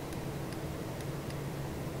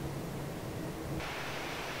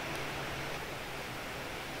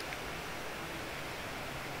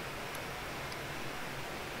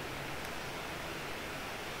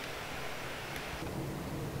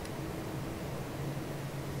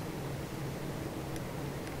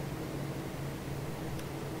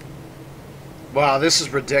 Wow, this is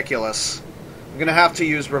ridiculous. I'm going to have to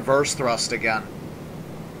use reverse thrust again.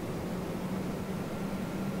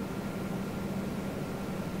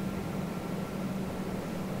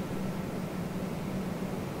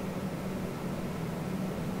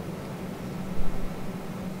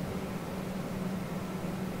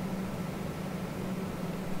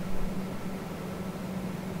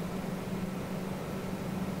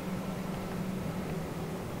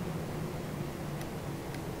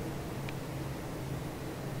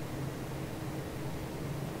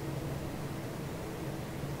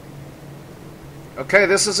 Okay,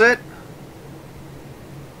 this is it.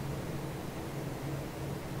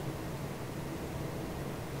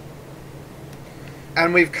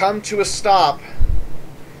 And we've come to a stop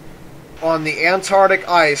on the Antarctic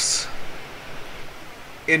ice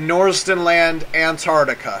in Norsden land,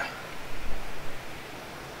 Antarctica.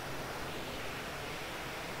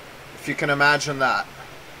 If you can imagine that.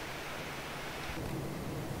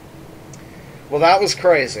 Well, that was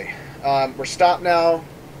crazy. We're stopped now.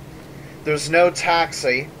 There's no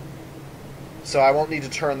taxi, so I won't need to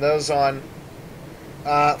turn those on.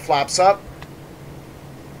 Flaps up.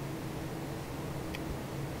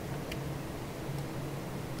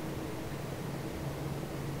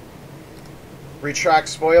 Retract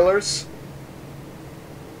spoilers.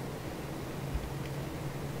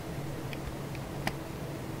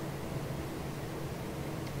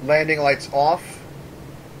 Landing lights off.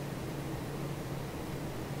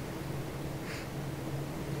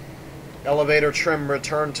 Elevator trim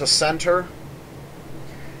return to center.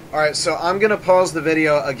 Alright, so I'm going to pause the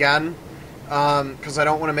video again because I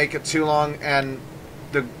don't want to make it too long, and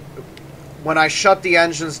when I shut the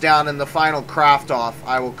engines down and the final craft off,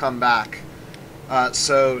 I will come back.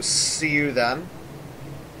 So see you then.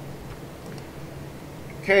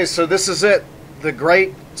 Okay, so this is it. The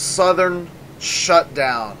Great Southern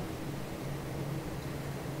Shutdown.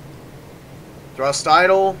 Thrust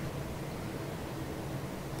idle.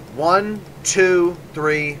 1, 2,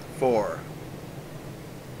 3, 4.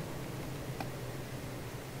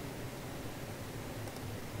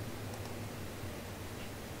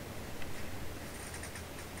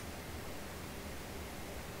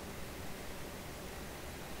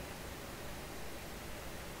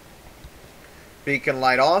 Beacon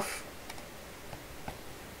light off.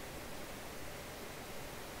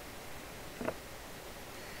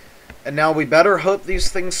 And now we better hope these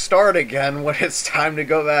things start again when it's time to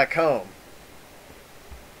go back home.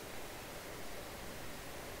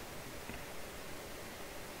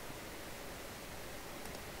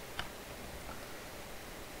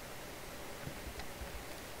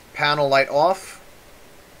 Panel light off.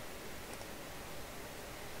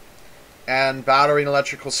 And battery and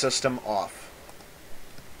electrical system off.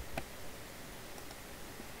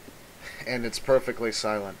 And it's perfectly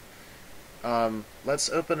silent.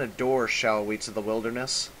 Let's open a door, shall we, to the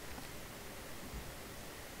wilderness?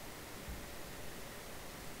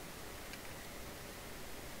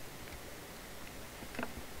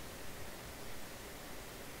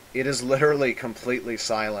 It is literally completely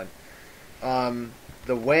silent. The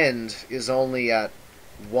wind is only at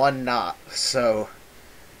 1 knot, so,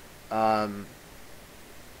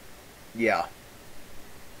 yeah.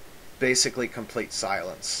 Basically complete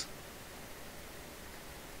silence.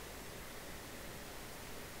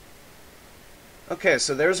 Okay,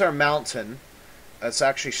 so there's our mountain. It's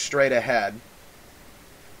actually straight ahead.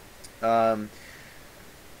 I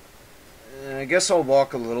guess I'll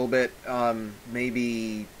walk a little bit,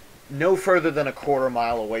 maybe no further than a quarter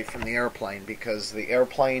mile away from the airplane, because the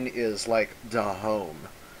airplane is like the home.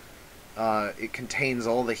 It contains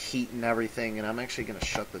all the heat and everything, and I'm actually going to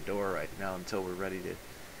shut the door right now until we're ready to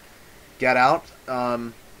get out.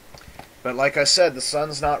 But like I said, the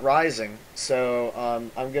sun's not rising, so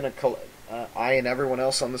I'm going to... I and everyone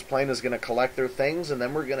else on this plane is going to collect their things, and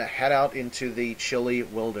then we're going to head out into the chilly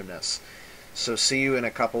wilderness. So see you in a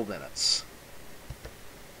couple minutes.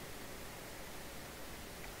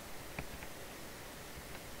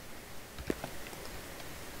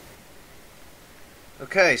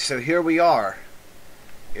 Okay, so here we are.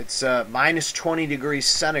 It's minus 20 degrees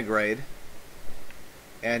centigrade,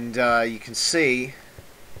 and you can see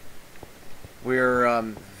we're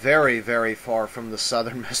very, very far from the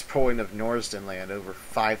southernmost point of Norsden land, over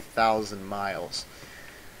 5,000 miles.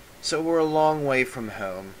 So we're a long way from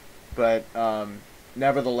home, but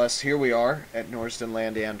nevertheless, here we are at Norsden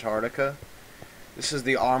land, Antarctica. This is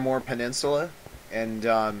the Amur Peninsula, and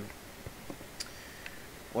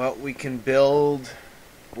well, we can build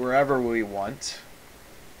wherever we want.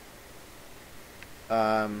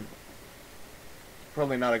 Probably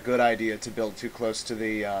not a good idea to build too close to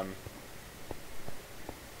the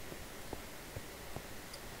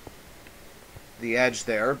edge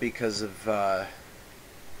there because of, well,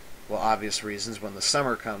 obvious reasons. When the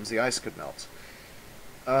summer comes, the ice could melt.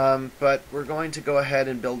 But we're going to go ahead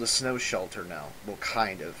and build a snow shelter now. Well,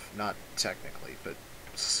 kind of. Not technically, but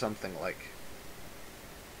something like.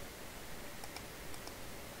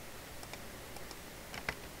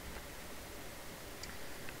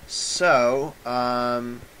 So, I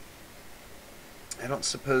don't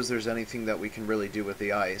suppose there's anything that we can really do with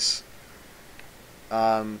the ice.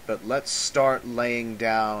 But let's start laying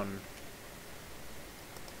down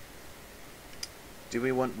Do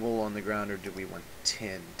we want wool on the ground or do we want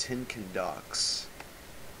tin? Tin conducts.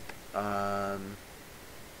 Yeah,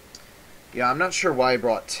 I'm not sure why I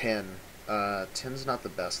brought tin. Tin's not the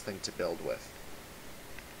best thing to build with.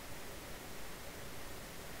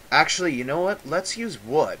 Actually, you know what? Let's use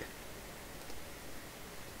wood.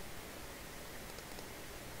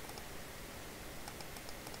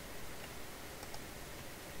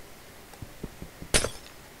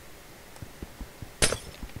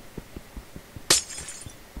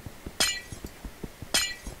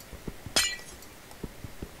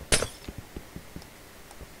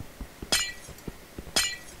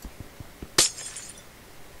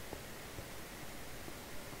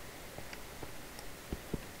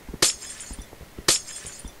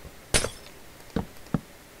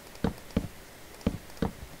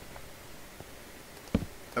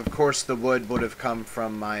 Of course, the wood would have come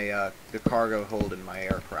from my the cargo hold in my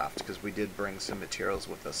aircraft, because we did bring some materials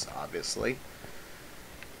with us, obviously.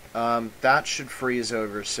 That should freeze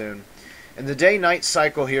over soon. And the day-night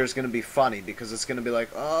cycle here is going to be funny, because it's going to be like,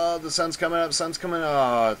 oh, the sun's coming up, sun's coming up,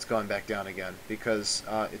 oh, it's going back down again, because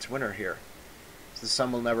it's winter here. So the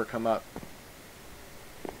sun will never come up.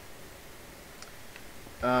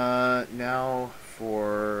 Now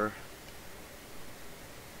for...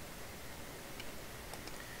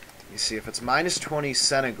 You see, if it's minus 20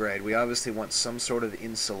 centigrade, we obviously want some sort of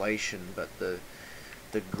insulation, but the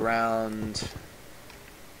ground...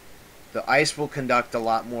 The ice will conduct a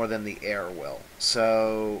lot more than the air will.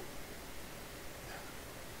 So...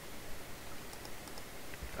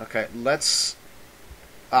 Okay, let's...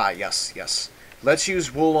 Ah, yes, yes. Let's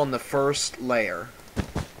use wool on the first layer.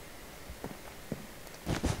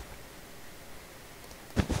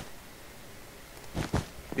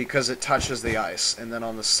 Because it touches the ice. And then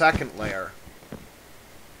on the second layer,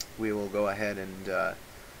 we will go ahead and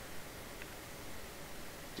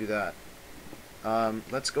do that.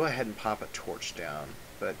 Let's go ahead and pop a torch down.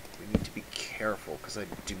 But we need to be careful, because I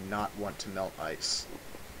do not want to melt ice.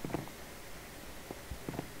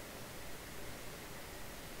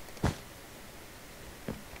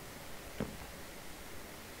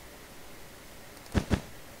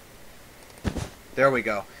 There we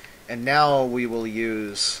go. And now we will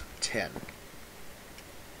use tin.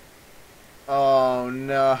 Oh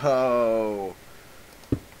no!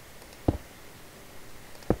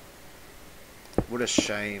 What a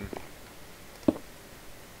shame.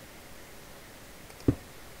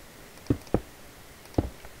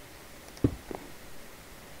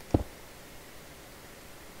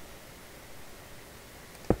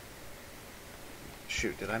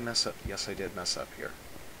 Shoot, did I mess up? Yes, I did mess up here.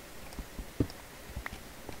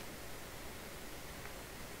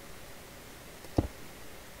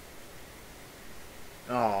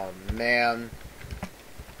 Oh, man.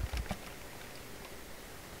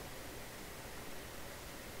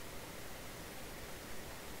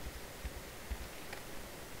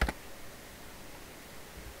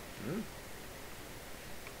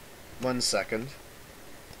 One second.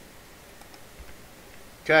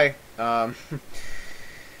 Okay. And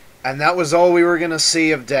that was all we were going to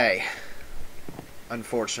see of day.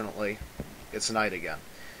 Unfortunately. It's night again.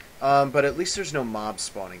 But at least there's no mob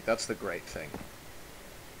spawning. That's the great thing.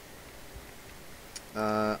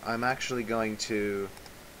 I'm actually going to...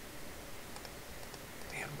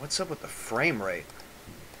 Man, what's up with the frame rate?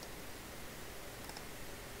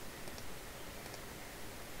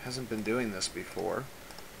 Hasn't been doing this before.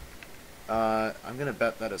 I'm gonna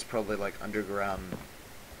bet that it's probably like underground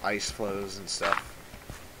ice flows and stuff.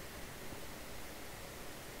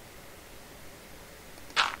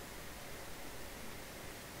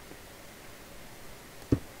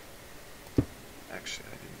 Actually,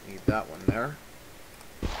 I didn't need that one there.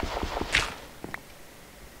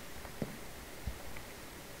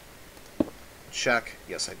 Check.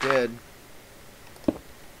 Yes, I did. There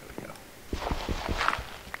we go.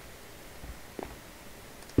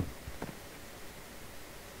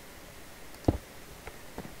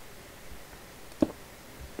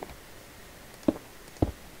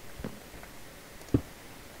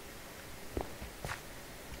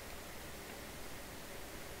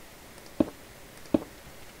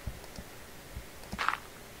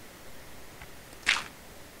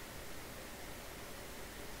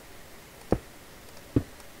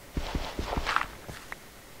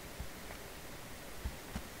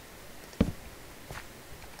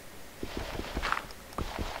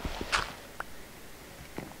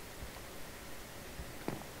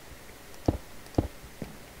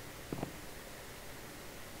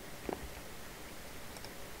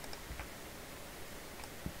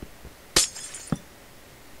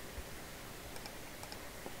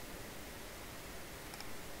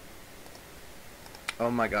 Oh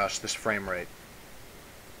my gosh, this frame rate.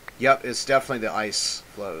 Yep, it's definitely the ice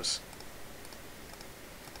flows.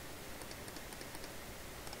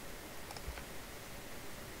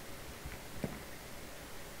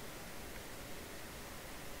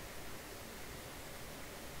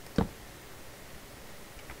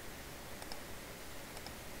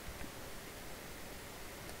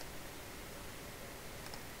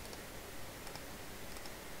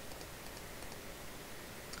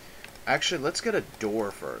 Actually, let's get a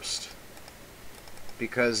door first,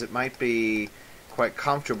 because it might be quite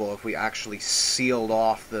comfortable if we actually sealed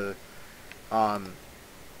off the thing.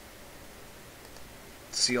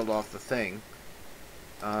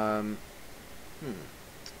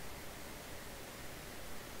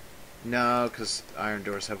 No, because iron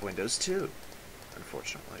doors have windows too,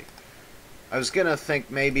 unfortunately. I was gonna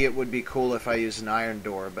think maybe it would be cool if I used an iron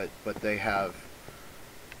door, but they have.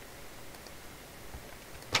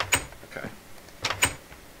 Okay.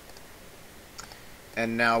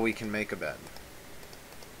 And now we can make a bed.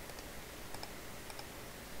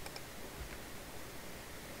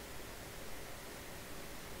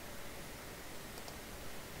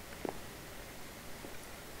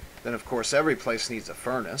 Then, of course, every place needs a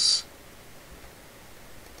furnace.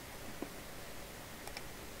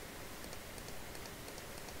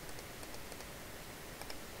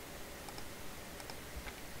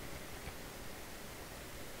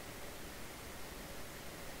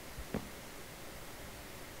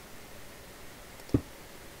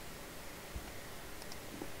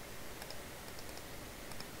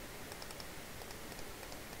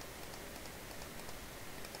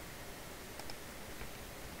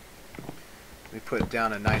 We put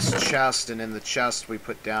down a nice chest, and in the chest we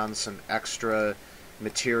put down some extra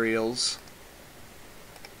materials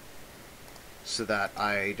so that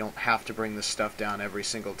I don't have to bring this stuff down every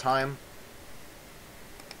single time.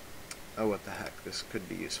 Oh, what the heck, this could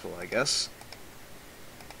be useful, I guess.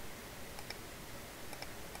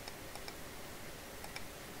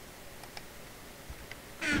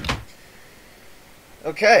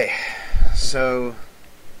 Okay, so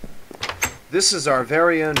this is our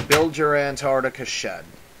very own Build Your Antarctica shed.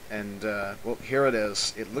 And, well, here it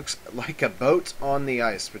is. It looks like a boat on the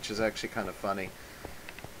ice, which is actually kind of funny.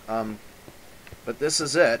 But this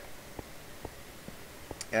is it.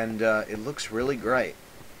 And it looks really great.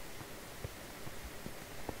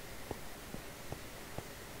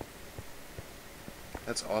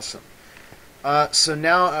 That's awesome. So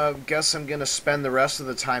now I guess I'm going to spend the rest of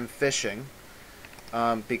the time fishing.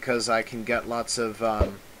 Because I can get lots of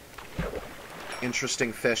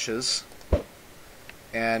interesting fishes.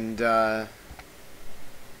 And,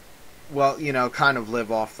 well, you know, kind of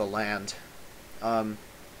live off the land. Wow,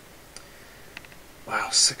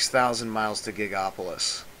 6,000 miles to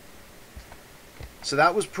Gigapolis. So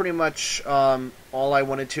that was pretty much all I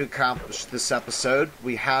wanted to accomplish this episode.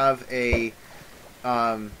 We have a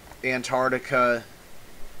Antarctica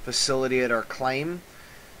facility at our claim.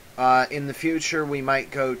 In the future, we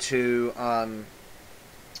might go to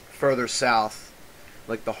further south,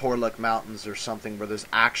 like the Horlick Mountains or something, where there's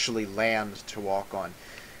actually land to walk on.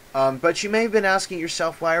 But you may have been asking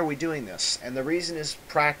yourself, why are we doing this? And the reason is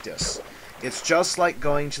practice. It's just like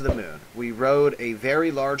going to the moon. We rode a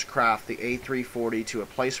very large craft, the A340, to a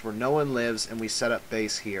place where no one lives, and we set up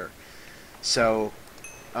base here. So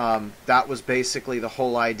that was basically the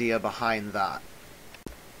whole idea behind that.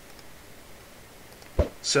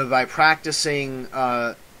 So by practicing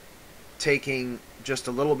taking just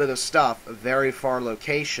a little bit of stuff, a very far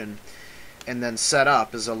location, and then set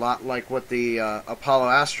up is a lot like what the Apollo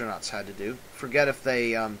astronauts had to do. Forget if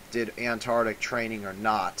they did Antarctic training or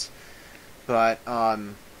not, but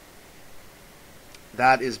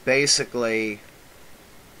that is basically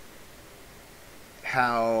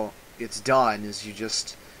how it's done, is you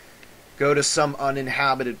just go to some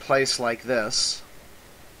uninhabited place like this.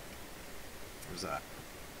 Where's that?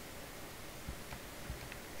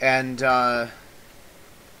 And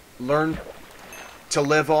learn to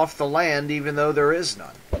live off the land even though there is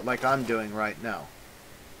none, like I'm doing right now.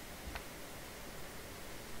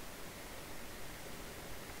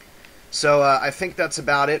 So I think that's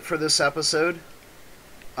about it for this episode.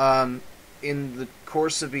 In the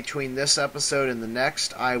course of between this episode and the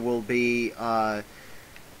next, I will be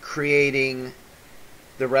creating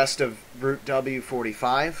the rest of Route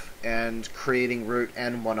W45 and creating Route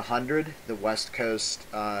N100, the West Coast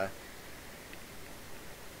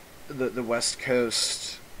the West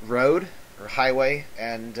Coast road or highway.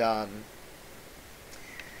 And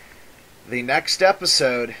the next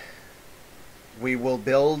episode, we will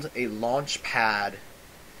build a launch pad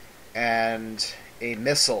and a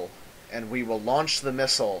missile, and we will launch the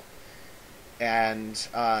missile and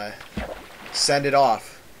send it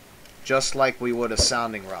off just like we would a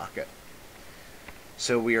sounding rocket.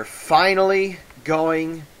 So we are finally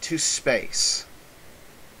going to space.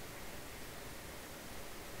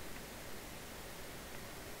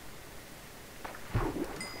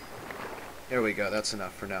 There we go, that's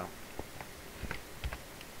enough for now.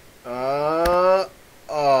 Oh.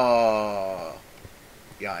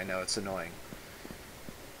 Yeah, I know, it's annoying.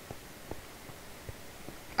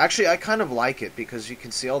 Actually, I kind of like it because you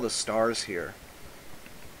can see all the stars here.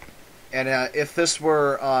 And if this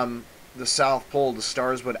were the South Pole, the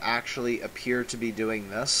stars would actually appear to be doing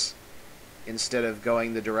this instead of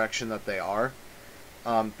going the direction that they are.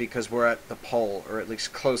 Because we're at the pole, or at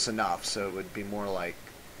least close enough, so it would be more like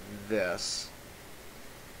this.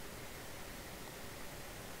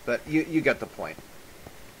 But you get the point.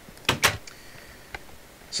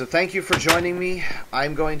 So thank you for joining me.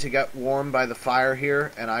 I'm going to get warm by the fire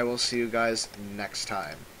here, and I will see you guys next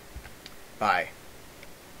time. Bye.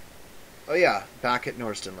 Oh yeah, back at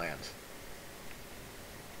Norsden land.